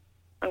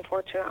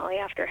 unfortunately,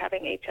 after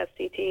having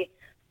HSCT.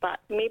 But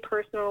me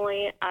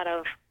personally, out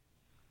of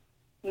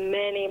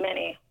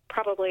many,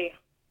 probably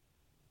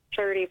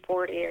 30,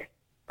 40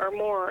 or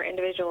more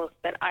individuals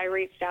that I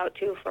reached out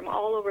to from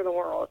all over the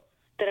world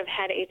that have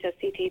had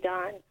HSCT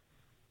done,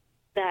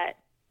 that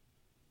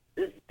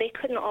they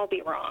couldn't all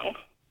be wrong.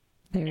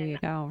 There you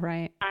go,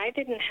 right. I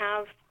didn't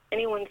have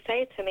anyone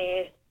say to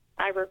me,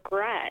 I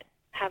regret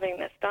having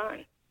this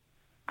done.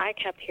 I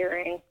kept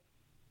hearing,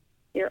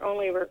 your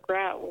only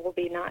regret will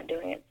be not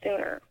doing it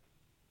sooner.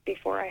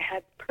 Before I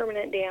had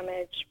permanent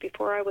damage,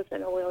 before I was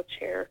in a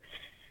wheelchair,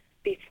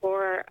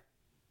 before,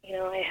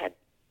 I had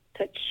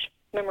touch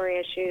memory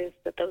issues,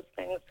 that those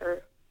things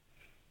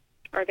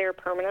are are there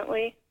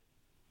permanently.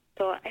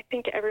 So I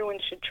think everyone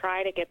should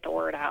try to get the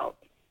word out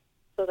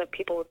so that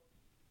people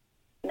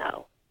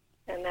know,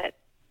 and that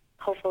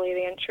hopefully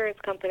the insurance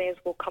companies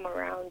will come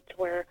around to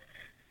where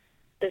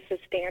this is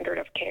standard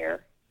of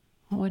care.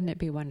 Wouldn't it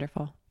be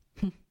wonderful?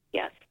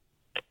 Yes.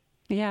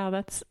 Yeah,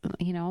 that's,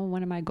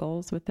 one of my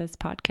goals with this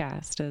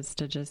podcast is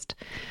to just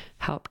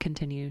help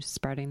continue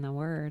spreading the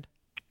word.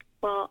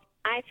 Well,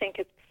 I think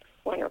it's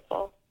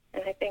wonderful.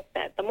 And I think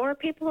that the more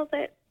people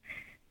that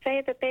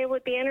say that they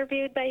would be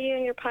interviewed by you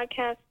in your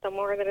podcast, the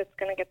more that it's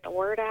going to get the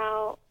word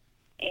out.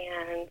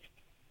 And,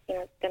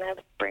 it's going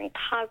to bring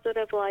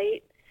positive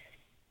light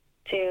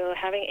to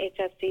having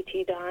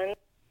HSCT done.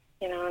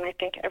 And I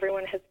think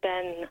everyone has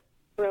been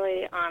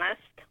really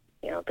honest.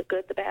 The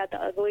good, the bad, the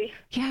ugly.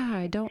 Yeah,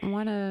 I don't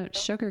want to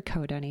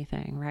sugarcoat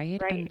anything,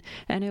 right? Right.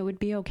 And it would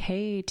be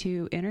okay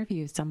to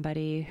interview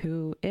somebody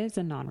who is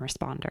a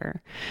non-responder,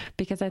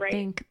 because I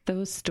think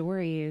those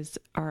stories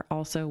are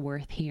also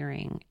worth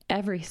hearing.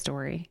 Every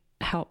story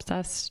helps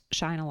us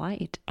shine a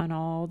light on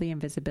all the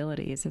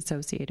invisibilities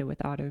associated with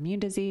autoimmune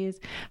disease,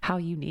 how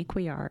unique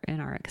we are in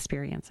our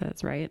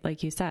experiences, right?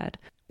 Like you said,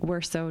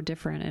 we're so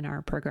different in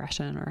our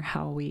progression, or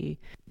how we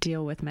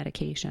deal with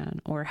medication,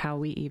 or how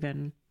we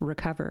even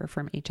recover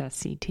from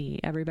HSCT.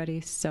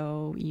 Everybody's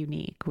so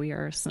unique. We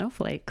are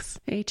snowflakes,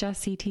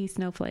 HSCT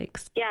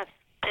snowflakes. Yes,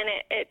 and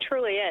it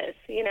truly is.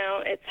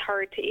 It's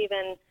hard to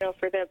even,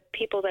 for the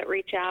people that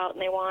reach out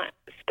and they want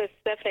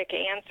specific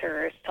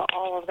answers to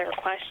all of their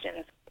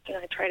questions,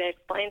 I try to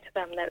explain to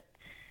them that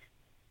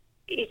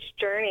each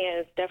journey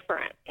is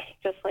different,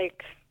 just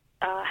like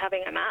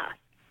having MS.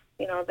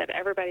 That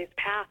everybody's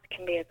path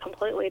can be a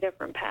completely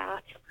different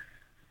path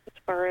as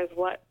far as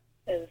what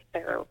is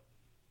their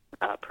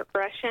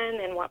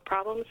progression and what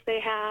problems they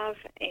have.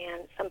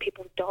 And some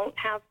people don't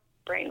have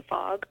brain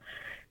fog.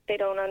 They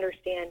don't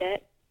understand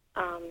it.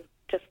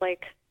 Just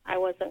like I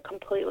wasn't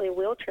completely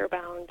wheelchair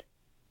bound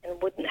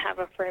and wouldn't have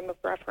a frame of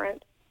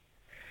reference.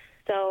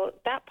 So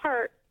that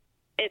part,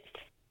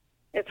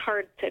 it's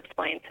hard to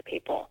explain to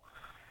people.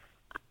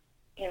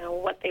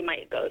 What they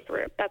might go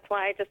through. That's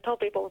why I just tell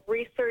people,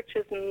 research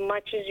as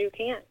much as you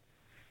can.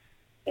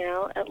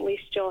 At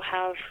least you'll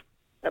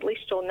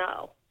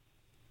know.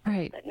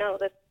 Right. That, no,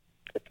 this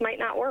might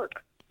not work.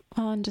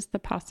 Well, and just the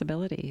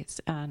possibilities,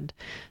 and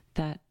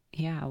that,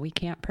 we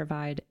can't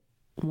provide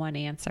one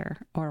answer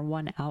or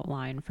one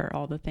outline for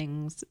all the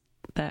things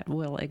that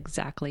will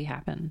exactly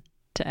happen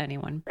to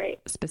anyone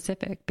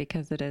specific,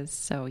 because it is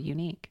so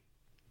unique.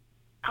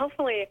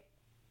 Hopefully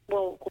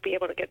we'll be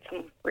able to get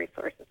some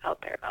resources out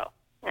there, though.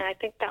 And I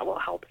think that will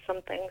help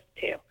some things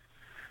too.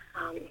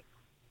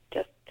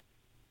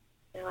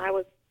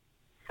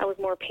 I was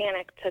more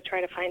panicked to try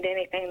to find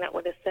anything that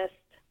would assist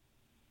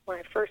when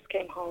I first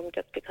came home,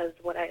 just because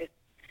what I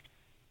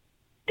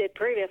did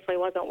previously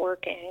wasn't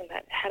working.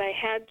 That had I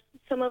had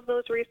some of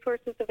those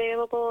resources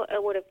available,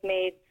 it would have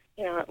made,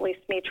 at least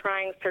me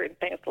trying certain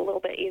things a little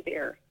bit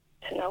easier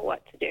to know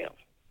what to do.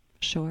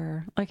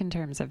 Sure. Like in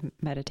terms of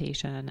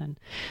meditation and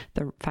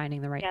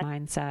finding the right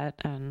mindset,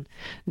 and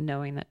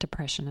knowing that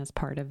depression is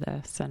part of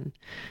this. And,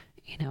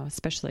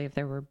 especially if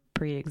there were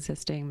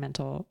pre-existing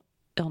mental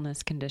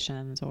illness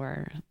conditions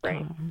or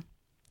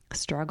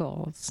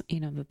struggles,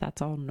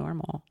 that's all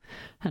normal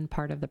and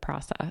part of the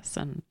process.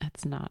 And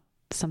it's not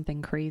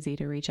something crazy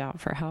to reach out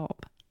for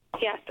help.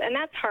 Yes. And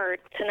that's hard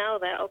to know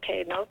that,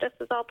 okay, no, this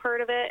is all part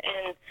of it.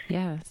 And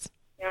yes,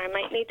 I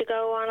might need to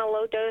go on a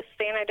low dose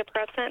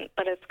antidepressant,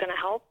 but it's going to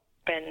help.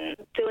 And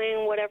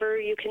doing whatever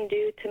you can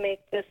do to make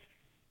this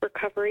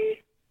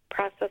recovery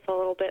process a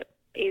little bit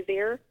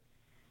easier.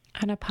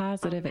 And a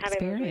positive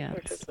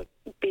experience.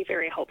 Would be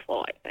very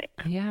helpful, I think.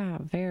 Yeah,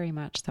 very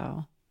much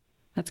so.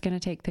 That's going to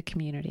take the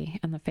community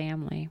and the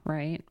family,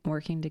 right?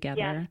 Working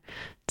together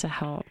to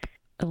help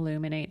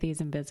illuminate these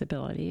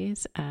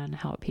invisibilities and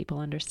help people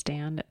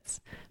understand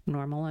it's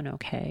normal and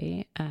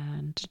okay,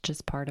 and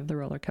just part of the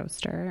roller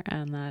coaster,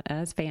 and that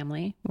as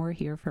family, we're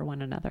here for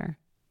one another.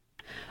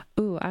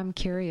 Ooh, I'm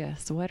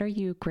curious. What are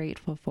you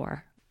grateful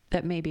for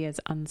that maybe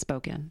is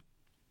unspoken?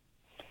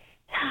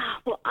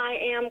 Well, I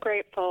am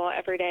grateful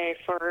every day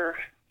for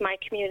my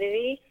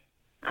community,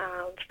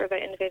 for the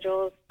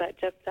individuals that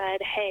just said,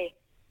 hey,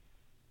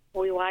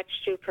 we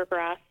watched you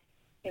progress.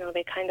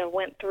 They kind of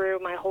went through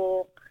my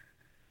whole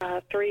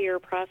 3-year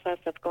process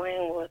of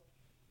going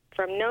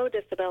from no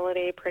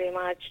disability pretty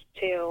much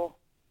to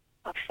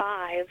a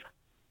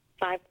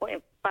 5.5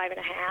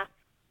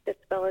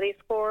 disability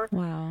score.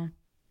 Wow.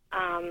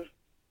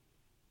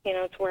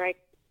 It's where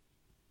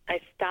I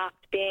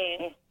stopped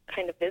being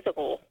kind of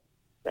visible,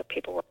 that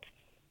people were,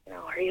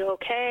 are you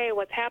okay?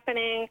 What's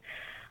happening?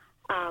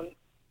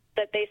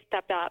 That they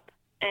stepped up,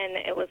 and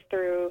it was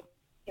through,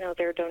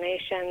 their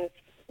donations,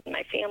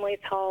 my family's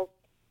help.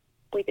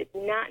 We did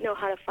not know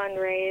how to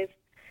fundraise.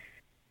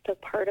 So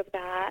part of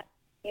that,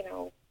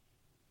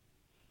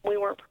 we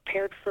weren't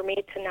prepared for me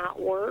to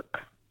not work.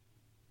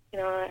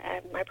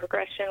 My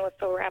progression was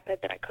so rapid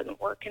that I couldn't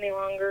work any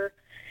longer.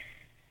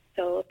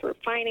 So through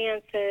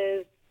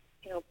finances,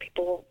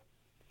 people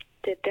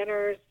did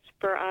dinners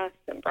for us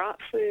and brought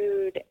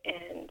food,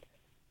 and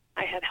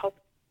I had help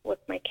with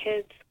my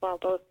kids while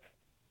both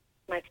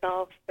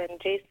myself and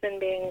Jason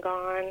being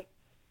gone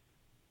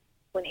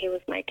when he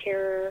was my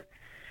carer.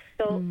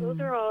 So those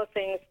are all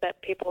things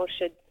that people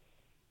should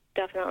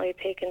definitely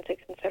take into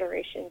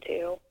consideration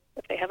too.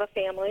 If they have a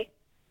family,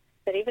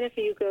 that even if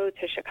you go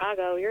to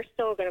Chicago, you're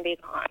still going to be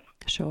gone.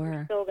 Sure.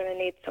 You're still going to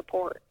need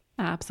support.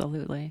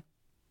 Absolutely.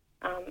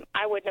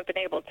 I wouldn't have been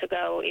able to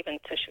go even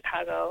to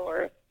Chicago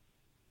or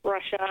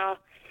Russia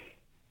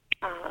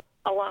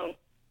alone.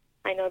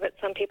 I know that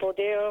some people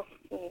do.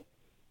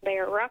 They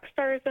are rock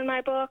stars in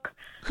my book.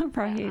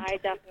 Right. I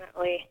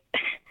definitely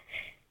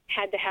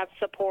had to have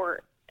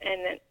support.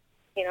 And,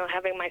 you know,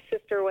 having my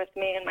sister with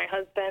me and my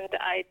husband,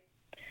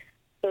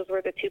 those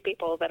were the two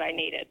people that I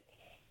needed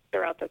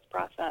throughout this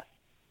process.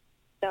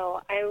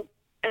 So I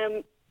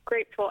am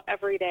grateful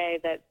every day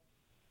that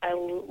I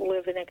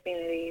live in a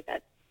community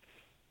that,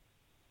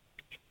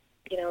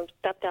 you know,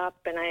 stepped up,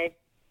 and I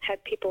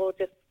had people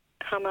just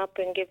come up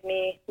and give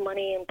me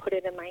money and put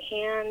it in my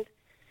hand,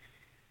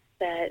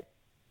 that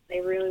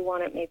they really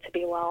wanted me to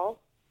be well.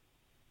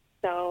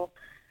 So,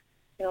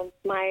 you know,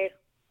 my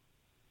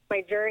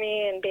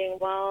journey and being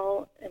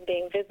well and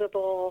being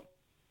visible,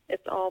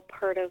 it's all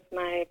part of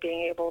my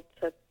being able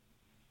to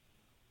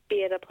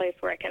be at a place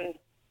where I can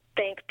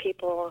thank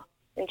people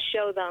and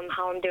show them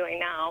how I'm doing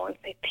now and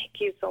say thank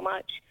you so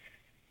much.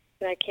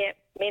 And I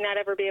may not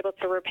ever be able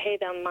to repay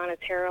them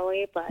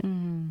monetarily, but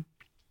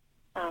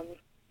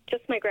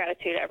just my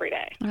gratitude every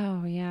day.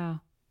 Oh, yeah.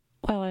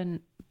 Well,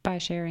 and by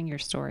sharing your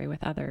story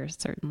with others,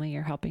 certainly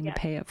you're helping to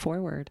pay it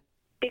forward.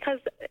 Because,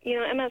 you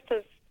know, MS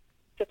is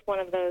just one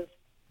of those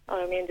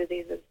autoimmune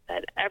diseases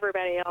that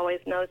everybody always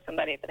knows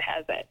somebody that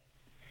has it.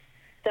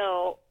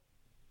 So,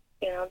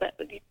 you know, that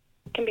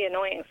can be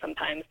annoying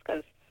sometimes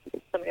because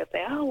somebody will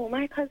say, oh, well,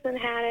 my cousin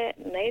had it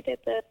and they did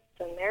this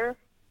and they're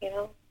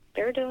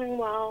doing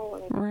well.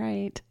 And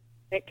right.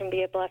 It can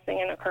be a blessing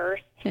and a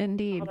curse.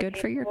 Indeed. Good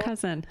for your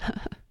cousin.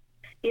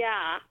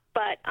 Yeah.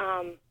 But,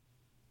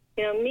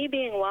 you know, me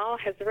being well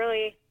has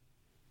really,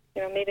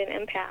 you know, made an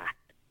impact.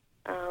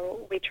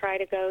 We try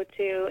to go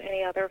to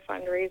any other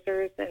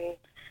fundraisers in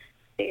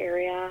the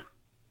area.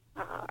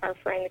 Our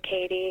friend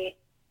Katie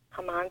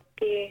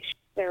Hamansky,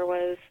 there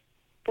was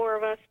 4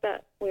 of us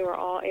that we were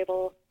all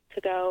able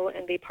to go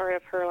and be part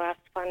of her last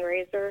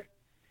fundraiser.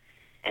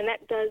 And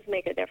that does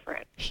make a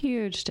difference.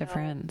 Huge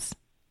difference.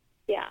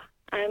 Yeah.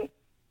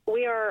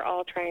 We are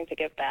all trying to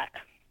give back.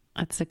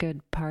 That's a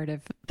good part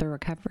of the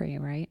recovery,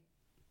 right?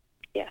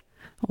 Yeah.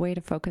 A way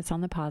to focus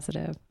on the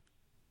positive.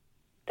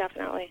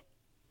 Definitely.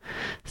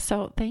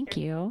 So thank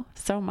you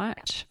so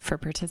much for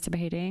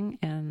participating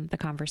in the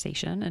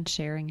conversation and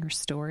sharing your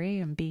story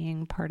and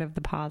being part of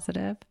the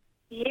positive.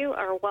 You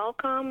are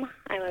welcome.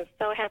 I was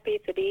so happy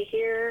to be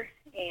here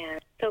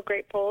and so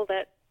grateful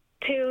that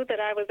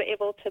I was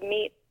able to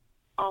meet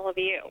all of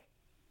you.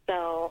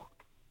 So,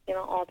 you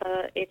know, all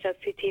the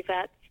HSCT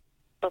vets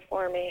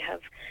before me have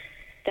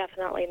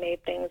definitely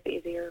made things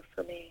easier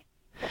for me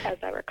as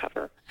I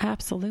recover.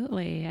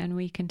 Absolutely. And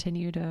we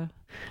continue to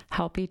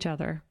help each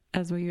other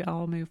as we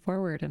all move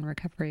forward in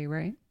recovery,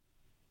 right?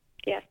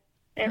 Yes.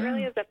 It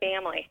really is a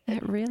family.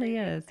 It really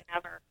is.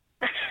 Ever.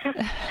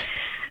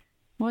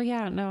 Well,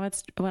 yeah, no,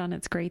 and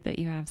it's great that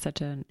you have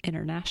such an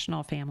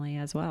international family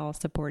as well,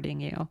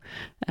 supporting you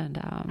and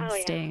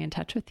staying in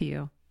touch with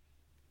you.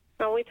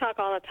 Well, we talk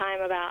all the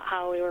time about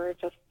how we were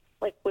just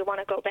like, we want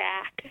to go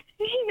back.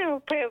 You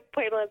know,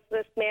 Puebla's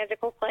this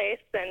magical place,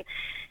 and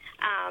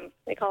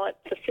they call it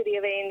the City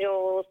of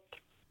Angels.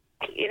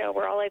 You know,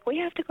 we're all like, we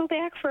have to go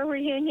back for a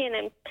reunion.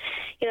 And,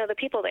 you know, the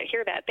people that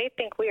hear that, they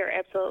think we are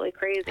absolutely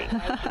crazy.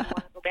 Why would you want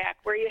to go back?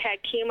 Where you had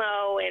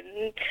chemo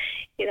and,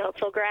 you know,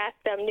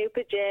 filgrastim,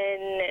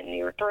 Neupogen, and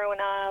you were throwing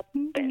up.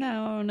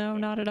 No,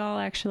 not at all.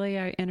 Actually,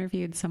 I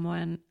interviewed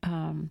someone,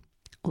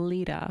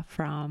 Lita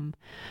from,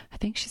 I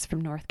think she's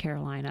from North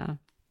Carolina.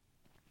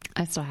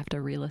 I still have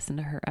to re-listen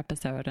to her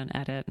episode and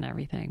edit and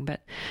everything,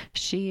 but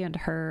she and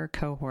her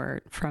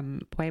cohort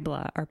from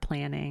Puebla are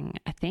planning,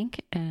 I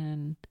think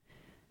in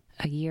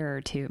a year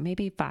or 2,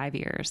 maybe 5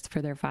 years,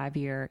 for their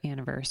 5-year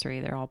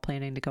anniversary. They're all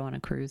planning to go on a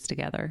cruise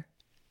together.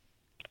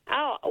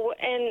 Oh,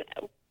 and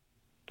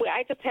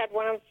I just had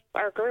one of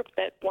our group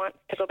that wants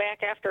to go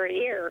back after a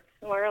year.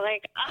 And we're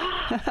like,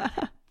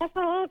 that's a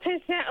little too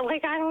soon.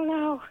 Like, I don't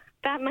know.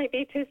 That might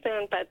be too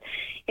soon. But,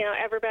 you know,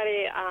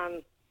 everybody,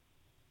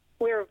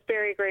 we're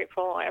very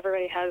grateful.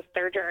 Everybody has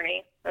their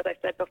journey, as I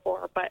said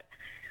before. But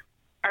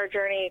our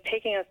journey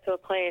taking us to a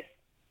place,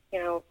 you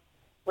know,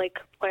 like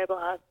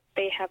Puebla,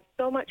 they have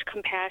so much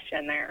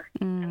compassion there.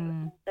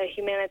 And the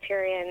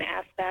humanitarian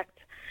aspect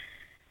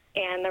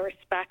and the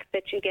respect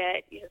that you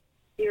get.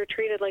 You're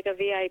treated like a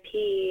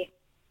VIP,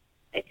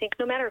 I think,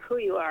 no matter who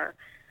you are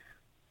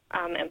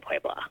in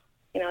Puebla.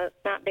 You know,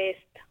 it's not based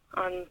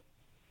on,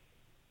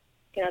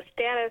 you know,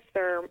 status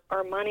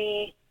or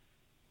money.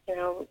 You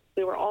know,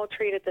 we were all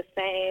treated the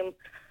same.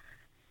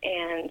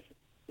 And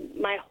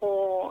my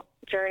whole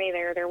journey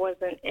there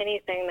wasn't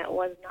anything that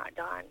was not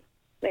done.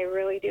 They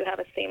really do have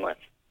a seamless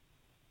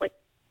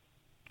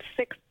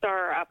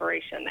 6-star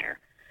operation there.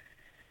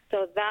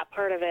 So that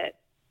part of it,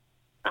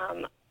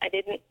 I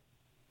didn't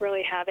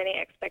really have any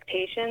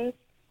expectations,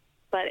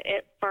 but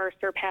it far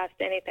surpassed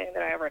anything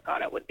that I ever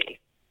thought it would be.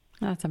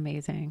 That's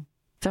amazing.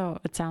 So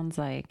it sounds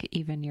like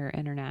even your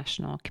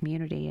international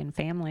community and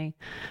family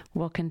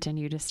will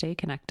continue to stay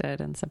connected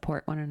and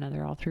support one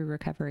another all through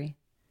recovery.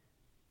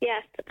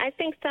 Yes, I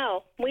think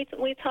so. We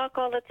talk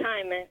all the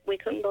time, and we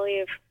couldn't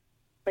believe,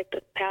 like,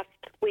 the past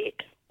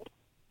week,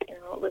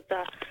 it was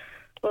a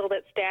little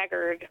bit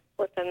staggered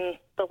within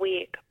the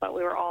week, but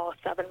we were all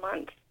 7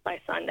 months by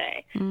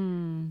Sunday.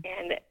 And,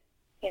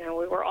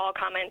 we were all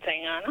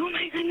commenting on, oh,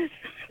 my goodness,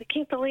 I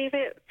can't believe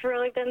it. It's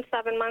really been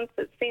 7 months.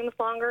 It seems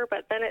longer,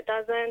 but then it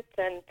doesn't.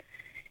 And,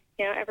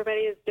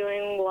 everybody is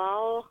doing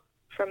well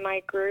from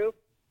my group,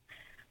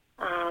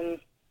 and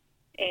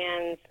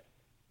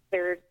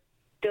they're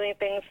doing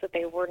things that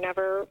they were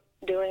never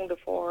doing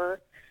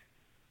before.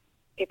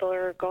 People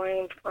are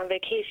going on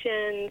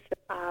vacations.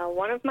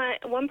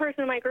 One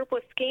person in my group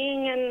was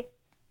skiing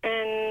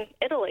in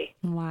Italy.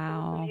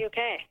 Wow. In the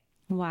UK.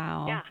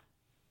 Wow. Yeah.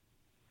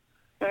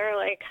 And they're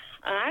like,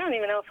 I don't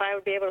even know if I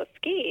would be able to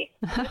ski.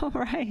 Oh,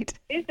 right.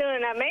 He's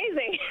doing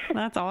amazing.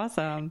 That's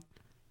awesome.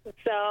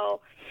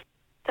 So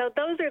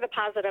those are the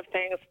positive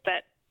things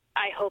that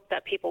I hope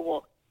that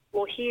people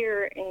will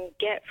hear and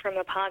get from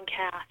the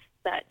podcast,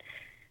 that,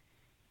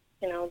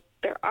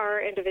 there are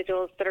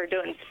individuals that are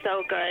doing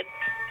so good.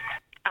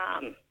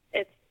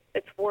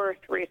 It's worth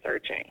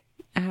researching.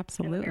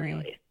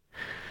 Absolutely.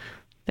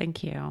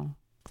 Thank you.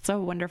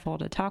 So wonderful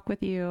to talk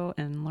with you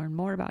and learn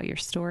more about your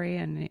story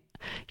and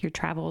your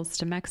travels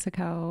to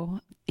Mexico,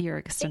 your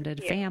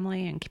extended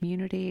family and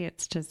community.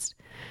 It's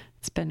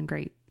been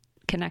great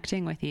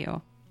connecting with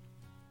you.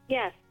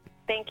 Yes,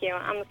 thank you.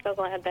 I'm so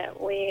glad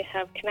that we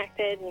have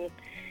connected and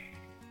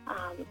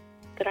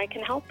that I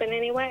can help in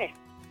any way.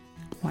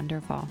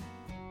 Wonderful.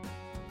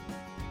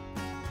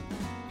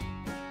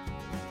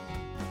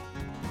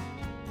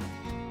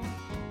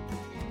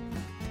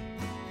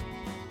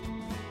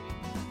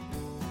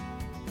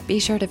 Be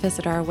sure to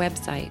visit our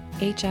website,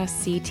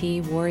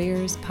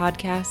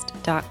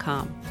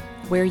 hsctwarriorspodcast.com,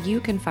 where you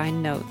can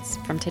find notes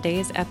from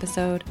today's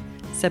episode,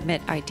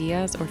 submit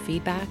ideas or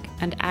feedback,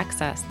 and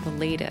access the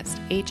latest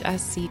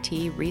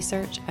HSCT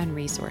research and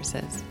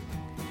resources.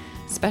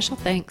 Special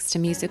thanks to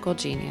musical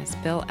genius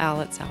Bill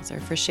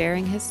Alitzhauser for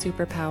sharing his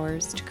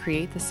superpowers to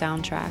create the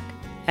soundtrack,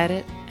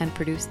 edit, and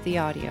produce the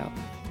audio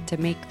to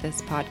make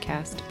this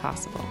podcast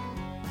possible.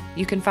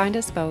 You can find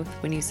us both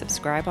when you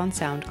subscribe on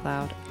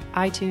SoundCloud,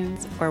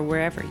 iTunes, or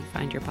wherever you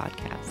find your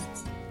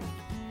podcasts.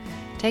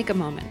 Take a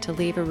moment to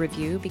leave a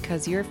review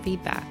because your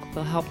feedback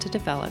will help to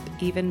develop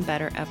even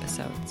better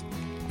episodes,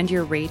 and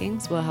your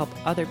ratings will help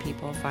other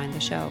people find the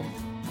show.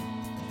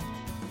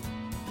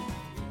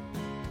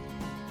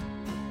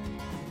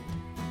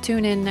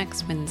 Tune in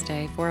next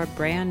Wednesday for a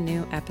brand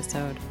new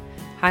episode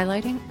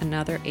highlighting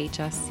another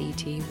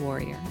HSCT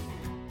warrior.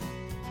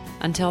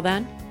 Until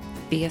then,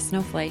 be a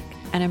snowflake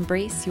and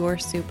embrace your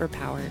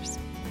superpowers.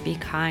 Be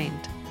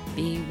kind.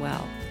 Be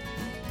well.